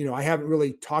 But, I haven't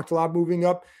really talked a lot moving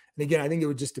up. And again, I think it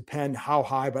would just depend how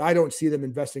high, but I don't see them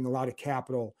investing a lot of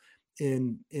capital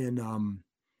in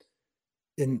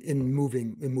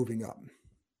moving up.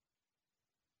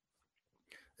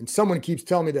 And someone keeps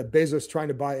telling me that Bezos is trying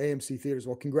to buy AMC theaters.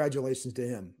 Well, congratulations to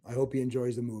him. I hope he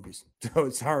enjoys the movies. So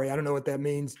sorry, I don't know what that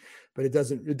means, but it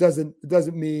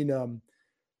doesn't mean,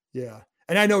 yeah.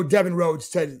 And I know Devin Rhodes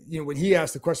said, when he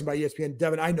asked the question about ESPN,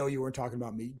 Devin, I know you weren't talking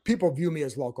about me. People view me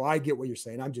as local. I get what you're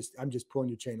saying. I'm just pulling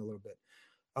your chain a little bit.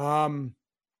 And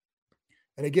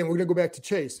again, we're going to go back to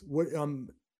Chase. What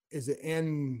is it?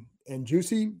 And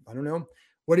Juicy? I don't know.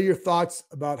 What are your thoughts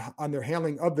on their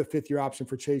handling of the fifth-year option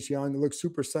for Chase Young? It looks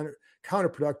super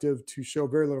counterproductive to show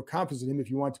very little confidence in him if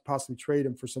you want to possibly trade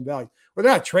him for some value. Well,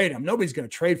 they're not trading him. Nobody's going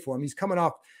to trade for him. He's coming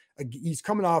off,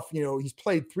 he's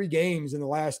played 3 games in the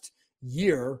last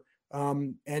year.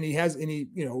 And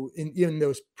in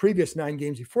those previous 9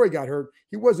 games before he got hurt,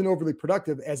 he wasn't overly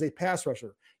productive as a pass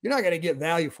rusher. You're not going to get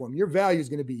value for him. Your value is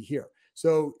going to be here.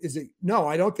 So no,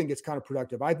 I don't think it's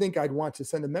counterproductive. I think I'd want to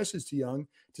send a message to Young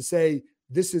to say,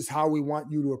 this is how we want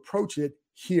you to approach it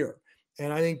here.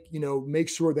 And I think, make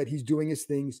sure that he's doing his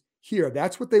things here.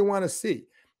 That's what they want to see.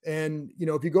 And,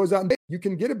 if he goes out and you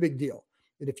can get a big deal.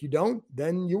 And if you don't,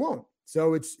 then you won't.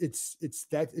 So it's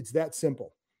that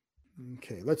simple.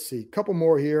 Okay, let's see. A couple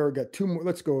more here. Got 2 more.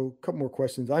 Let's go. A couple more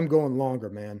questions. I'm going longer,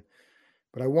 man.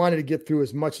 But I wanted to get through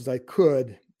as much as I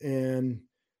could. And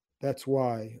that's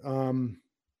why.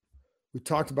 We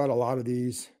talked about a lot of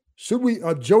these. Should we,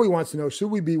 Joey wants to know,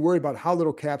 should we be worried about how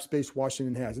little cap space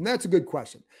Washington has? And that's a good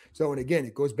question. So, and again,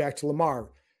 it goes back to Lamar.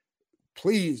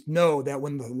 Please know that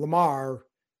when Lamar,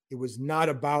 it was not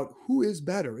about who is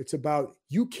better. It's about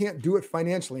you can't do it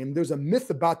financially. And there's a myth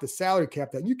about the salary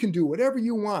cap that you can do whatever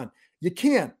you want. You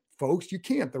can't, folks. You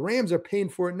can't. The Rams are paying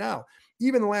for it now.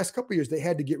 Even the last couple of years, they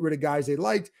had to get rid of guys they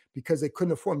liked because they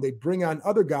couldn't afford them. They'd bring on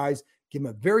other guys, give him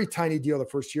a very tiny deal the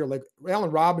first year. Like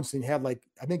Allen Robinson had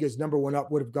I think his number one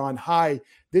up would have gone high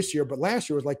this year, but last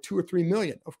year was like $2 or $3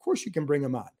 million. Of course you can bring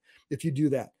him on if you do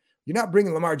that. You're not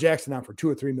bringing Lamar Jackson on for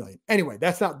 $2 or $3 million. Anyway,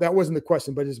 that wasn't the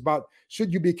question, but it's about,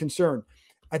 should you be concerned?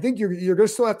 I think you're going to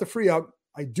still have to free up.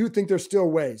 I do think there's still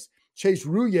ways. Chase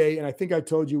Rouillet, and I think I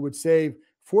told you, would save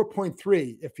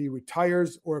 4.3 if he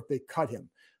retires or if they cut him.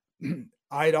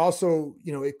 I'd also,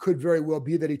 it could very well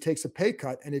be that he takes a pay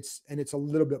cut and it's a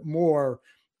little bit more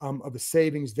of a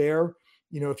savings there.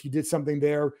 If you did something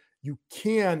there, you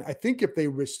can, I think if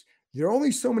there are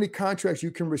only so many contracts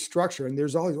you can restructure, and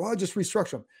there's always, well, just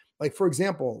restructure them. Like, for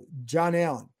example, John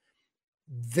Allen,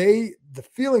 the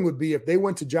feeling would be if they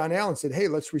went to John Allen and said, hey,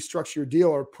 let's restructure your deal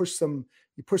or push some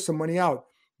money out,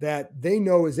 that they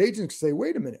know as agents say,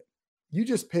 wait a minute, you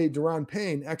just paid Deron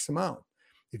Payne X amount.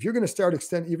 If you're going to start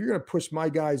extending, if you're going to push my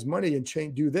guy's money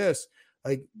and do this,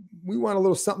 like, we want a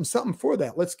little something for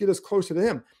that. Let's get us closer to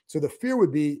him. So the fear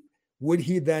would be, would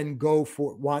he then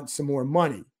want some more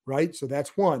money? Right. So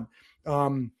that's one.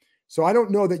 So I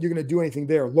don't know that you're going to do anything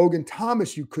there. Logan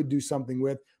Thomas, you could do something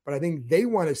with, but I think they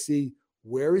want to see,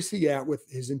 where is he at with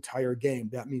his entire game?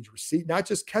 That means not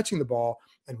just catching the ball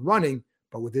and running,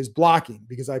 but with his blocking.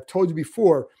 Because I've told you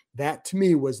before, that to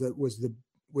me was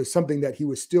something that he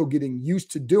was still getting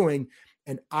used to doing.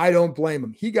 And I don't blame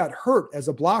him. He got hurt as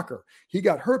a blocker. He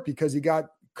got hurt because he got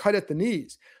cut at the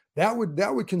knees. That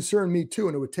would concern me too.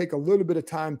 And it would take a little bit of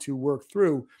time to work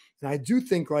through. And I do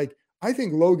think I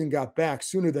think Logan got back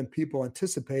sooner than people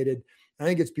anticipated. I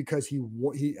think it's because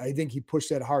I think he pushed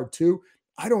that hard too.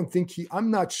 I'm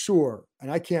not sure,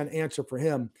 and I can't answer for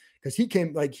him because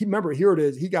remember, here it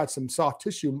is. He got some soft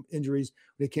tissue injuries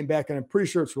when he came back, and I'm pretty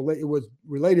sure it was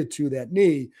related to that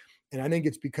knee. And I think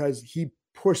it's because he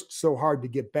pushed so hard to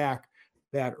get back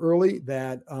that early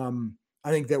that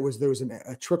I think there was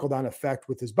a trickle down effect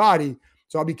with his body.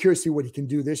 So I'll be curious to see what he can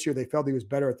do this year. They felt he was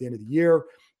better at the end of the year,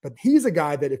 but he's a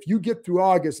guy that if you get through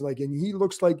August, and he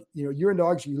looks like, you're into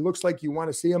August, he looks like you want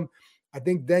to see him, I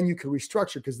think then you can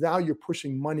restructure, because now you're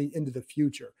pushing money into the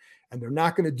future. And they're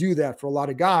not going to do that for a lot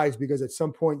of guys, because at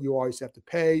some point you always have to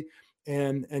pay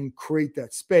and create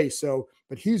that space. So,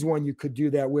 but he's one you could do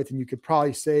that with, and you could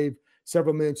probably save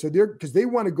several million. So because they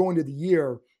want to go into the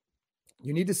year,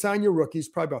 you need to sign your rookies,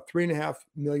 probably about $3.5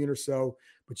 million or so,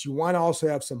 but you want to also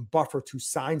have some buffer to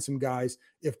sign some guys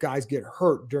if guys get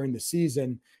hurt during the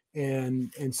season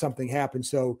and something happens.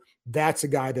 So that's a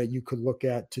guy that you could look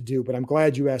at to do, but I'm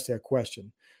glad you asked that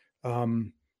question.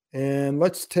 And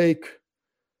let's take,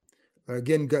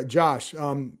 again, Josh,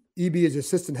 EB is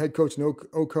assistant head coach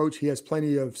and coach. He has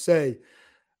plenty of say.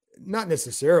 Not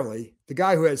necessarily. The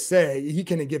guy who has say, he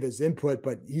can give his input,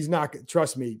 but he's not,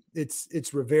 trust me,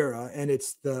 it's Rivera and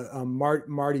it's the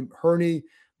Marty Herney,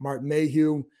 Martin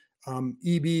Mayhew.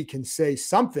 EB can say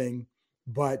something,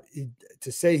 but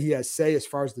to say he has say as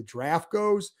far as the draft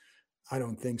goes, I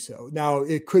don't think so. Now,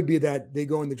 it could be that they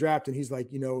go in the draft and he's like,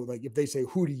 if they say,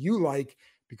 who do you like?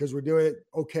 Because we're doing it,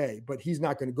 okay. But he's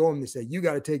not going to go in and say, you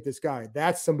got to take this guy.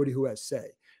 That's somebody who has say.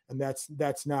 And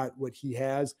that's not what he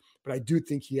has. But I do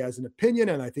think he has an opinion,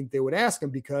 and I think they would ask him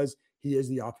because he is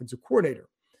the offensive coordinator.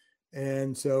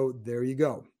 And so there you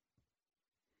go.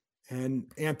 And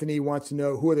Anthony wants to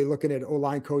know, who are they looking at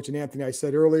O-line coach? And Anthony, I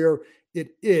said earlier,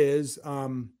 it is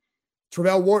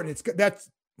Travell Wharton. That's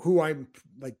who I'm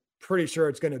pretty sure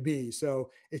it's going to be.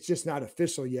 So it's just not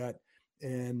official yet.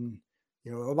 And,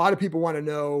 a lot of people want to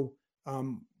know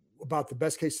about the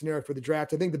best case scenario for the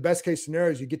draft. I think the best case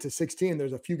scenario is you get to 16.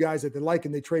 There's a few guys that they like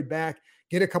and they trade back,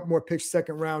 get a couple more picks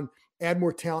second round, add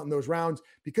more talent in those rounds,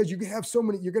 because you can have so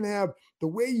many. You're going to have the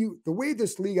way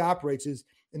this league operates is,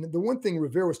 and the one thing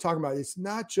Rivera was talking about, it's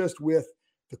not just with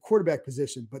the quarterback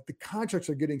position, but the contracts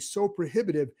are getting so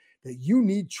prohibitive that you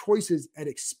need choices at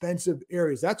expensive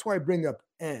areas. That's why I bring up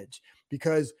edge,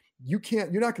 because you're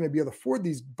not going to be able to afford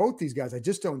both these guys. I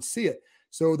just don't see it.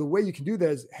 So the way you can do that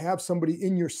is have somebody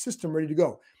in your system ready to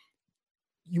go.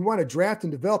 You want to draft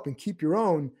and develop and keep your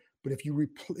own, but if you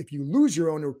lose your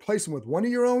own and replace them with one of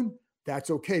your own, that's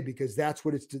okay, because that's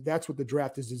what the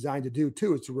draft is designed to do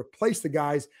too, is to replace the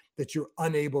guys that you're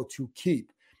unable to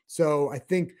keep. So I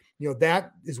think,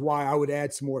 that is why I would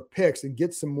add some more picks and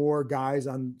get some more guys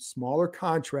on smaller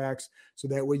contracts, so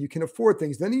that way you can afford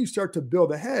things. Then you start to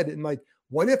build ahead, and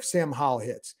what if Sam Howell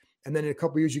hits? And then in a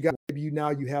couple of years,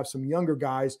 you have some younger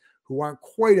guys who aren't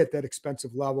quite at that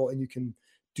expensive level, and you can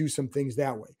do some things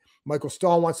that way. Michael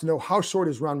Stahl wants to know, how short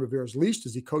is Ron Rivera's leash?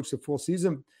 Does he coach the full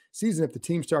season if the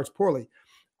team starts poorly?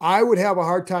 I would have a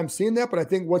hard time seeing that, but I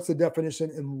think, what's the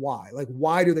definition and why?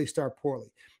 Why do they start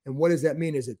poorly? And what does that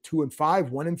mean? Is it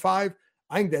 2-5, 1-5?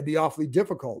 I think that'd be awfully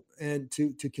difficult and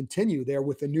to continue there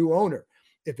with a new owner.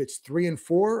 If it's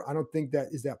 3-4, I don't think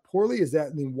is that poorly.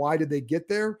 Why did they get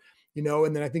there?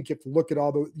 And then I think you have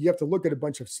to look at a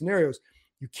bunch of scenarios.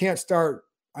 You can't start.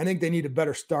 I think they need a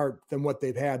better start than what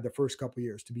they've had the first couple of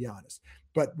years, to be honest.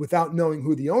 But without knowing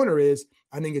who the owner is,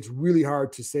 I think it's really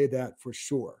hard to say that for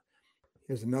sure.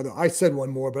 Here's another. I said one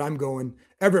more, but I'm going.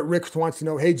 Everett Ricks wants to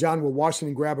know, hey, John, will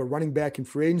Washington grab a running back in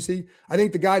free agency? I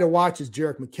think the guy to watch is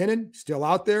Jerick McKinnon, still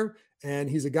out there. And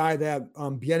he's a guy that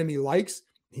Bieniemy likes.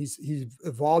 He's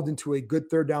evolved into a good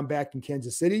third down back in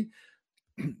Kansas City.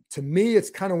 To me, it's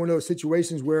kind of one of those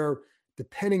situations where,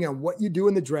 depending on what you do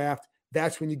in the draft,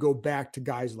 that's when you go back to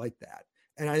guys like that.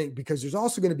 And I think because there's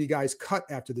also going to be guys cut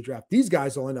after the draft. These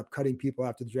guys will end up cutting people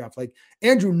after the draft. Like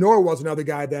Andrew Norwell's another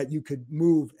guy that you could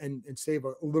move and save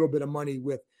a little bit of money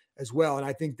with as well. And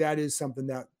I think that is something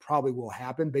that probably will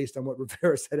happen based on what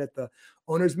Rivera said at the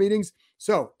owners' meetings.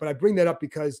 So, but I bring that up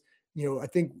because, I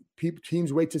think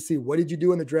teams wait to see, what did you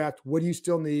do in the draft? What do you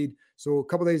still need? So a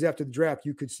couple of days after the draft,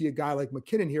 you could see a guy like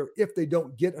McKinnon here if they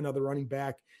don't get another running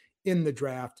back in the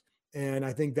draft. And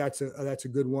I think that's a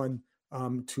good one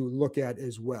to look at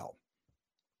as well.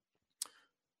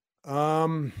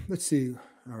 Let's see.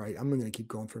 All right. I'm going to keep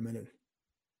going for a minute.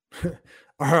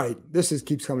 All right. This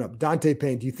keeps coming up. Dante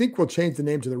Payne. Do you think we'll change the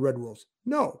name to the Red Wolves?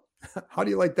 No. How do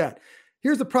you like that?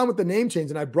 Here's the problem with the name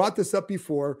change. And I brought this up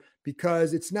before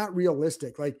because it's not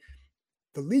realistic. Like,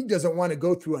 the league doesn't want to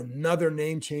go through another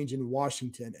name change in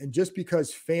Washington. And just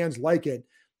because fans like it,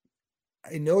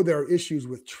 I know there are issues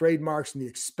with trademarks and the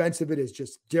expense of it is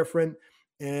just different.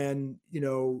 And,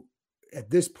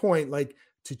 at this point, like,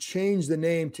 to change the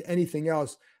name to anything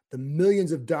else, the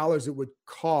millions of dollars it would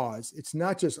cause, it's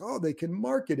not just, they can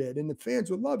market it and the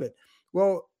fans would love it.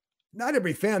 Well, not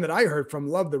every fan that I heard from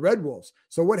loved the Red Wolves.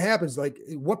 So what happens? Like,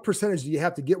 what percentage do you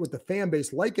have to get with the fan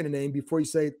base liking a name before you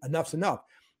say enough's enough?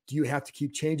 Do you have to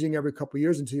keep changing every couple of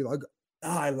years until you're like,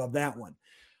 I love that one?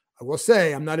 I will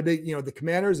say I'm not a big, the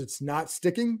Commanders, it's not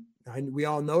sticking. We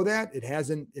all know that. It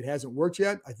hasn't worked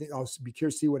yet. I think I'll be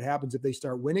curious to see what happens if they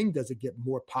start winning. Does it get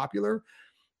more popular?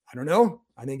 I don't know.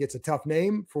 I think it's a tough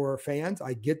name for fans.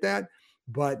 I get that.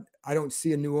 But I don't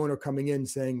see a new owner coming in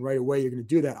saying right away, you're going to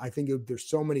do that. I think there's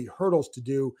so many hurdles to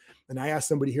do. And I asked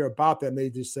somebody here about that, and they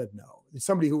just said no. And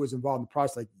somebody who was involved in the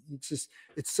process, like,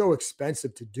 it's so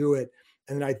expensive to do it.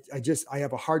 And I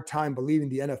have a hard time believing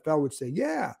the NFL would say,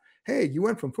 yeah, hey, you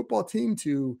went from football team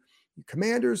to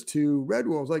Commanders to Red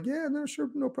Wolves. Like, yeah, no, sure,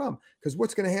 no problem. Because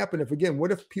what's going to happen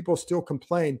what if people still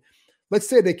complain? Let's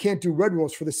say they can't do Red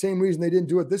Wolves for the same reason they didn't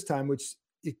do it this time, which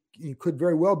it could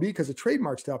very well be because of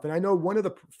trademark stuff. And I know one of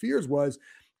the fears was,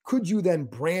 could you then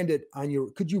brand it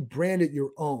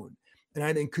your own? And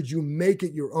I think, could you make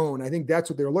it your own? I think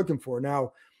that's what they're looking for.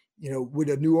 Now, would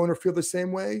a new owner feel the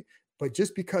same way? But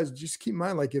just keep in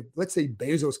mind, like, if let's say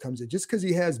Bezos comes in, just because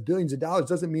he has billions of dollars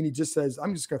doesn't mean he just says,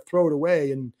 I'm just going to throw it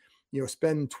away and,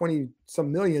 spend 20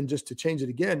 some million just to change it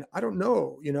again. I don't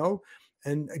know,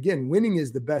 and again, winning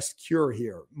is the best cure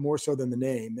here, more so than the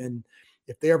name. And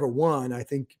if they ever won, I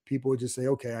think people would just say,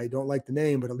 okay, I don't like the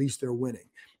name, but at least they're winning.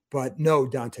 But no,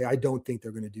 Dante, I don't think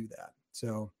they're going to do that.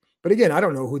 So, but again, I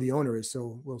don't know who the owner is,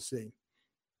 so we'll see.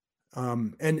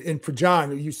 And for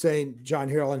John, you saying John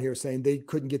Harrell on here saying they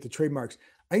couldn't get the trademarks.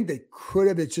 I think they could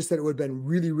have. It's just that it would have been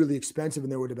really, really expensive,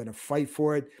 and there would have been a fight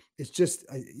for it. It's just,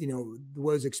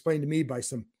 was explained to me by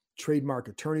some trademark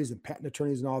attorneys and patent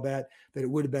attorneys and all that it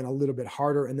would have been a little bit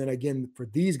harder. And then again, for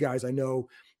these guys, I know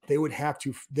they would have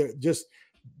to just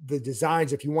the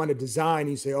designs. If you want to design,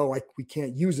 you say, we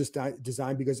can't use this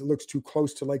design because it looks too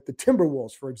close to like the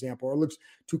Timberwolves, for example, or it looks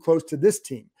too close to this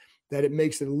team, that it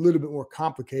makes it a little bit more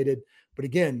complicated. But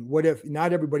again, what if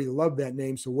not everybody loved that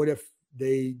name? So what if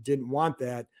they didn't want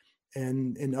that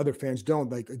and other fans don't?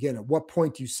 Like, again, at what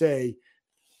point do you say,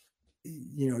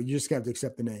 you just have to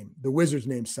accept the name? The Wizards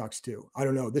name sucks too. I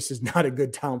don't know. This is not a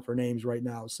good town for names right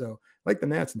now. So like the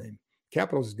Nats name,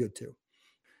 Capitals is good too.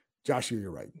 Joshua,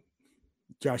 you're right.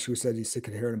 Joshua said he's sick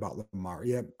of hearing about Lamar.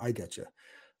 Yeah, I get you.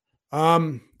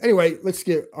 Anyway,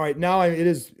 all right. Now it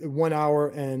is 1 hour,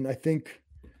 and I think,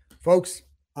 folks,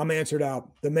 I'm answered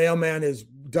out. The mailman has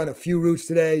done a few routes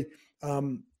today.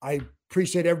 I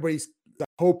appreciate everybody's. I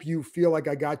hope you feel like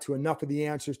I got to enough of the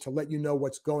answers to let you know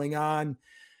what's going on.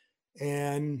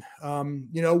 And,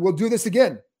 we'll do this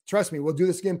again. Trust me, we'll do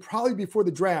this again probably before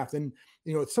the draft. And,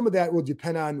 some of that will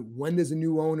depend on when does a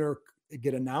new owner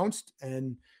get announced.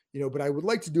 And, but I would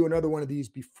like to do another one of these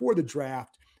before the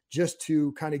draft, just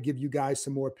to kind of give you guys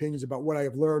some more opinions about what I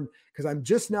have learned, because I'm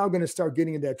just now going to start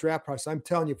getting into that draft process. I'm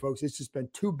telling you, folks, it's just been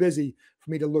too busy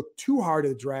for me to look too hard at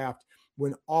the draft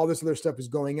when all this other stuff is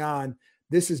going on.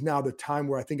 This is now the time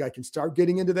where I think I can start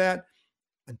getting into that.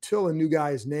 Until a new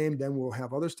guy is named, then we'll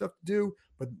have other stuff to do.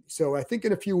 But so I think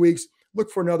in a few weeks,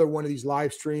 look for another one of these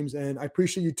live streams. And I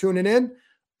appreciate you tuning in.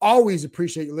 Always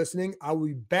appreciate you listening. I will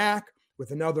be back with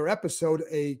another episode,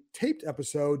 a taped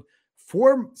episode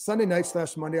for Sunday night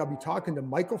 / Monday. I'll be talking to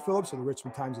Michael Phillips of the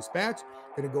Richmond Times-Dispatch.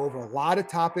 Going to go over a lot of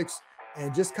topics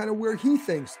and just kind of where he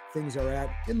thinks things are at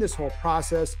in this whole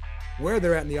process, where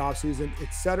they're at in the offseason,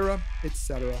 et cetera, et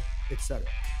cetera, et cetera.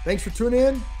 Thanks for tuning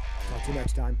in. Talk to you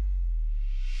next time.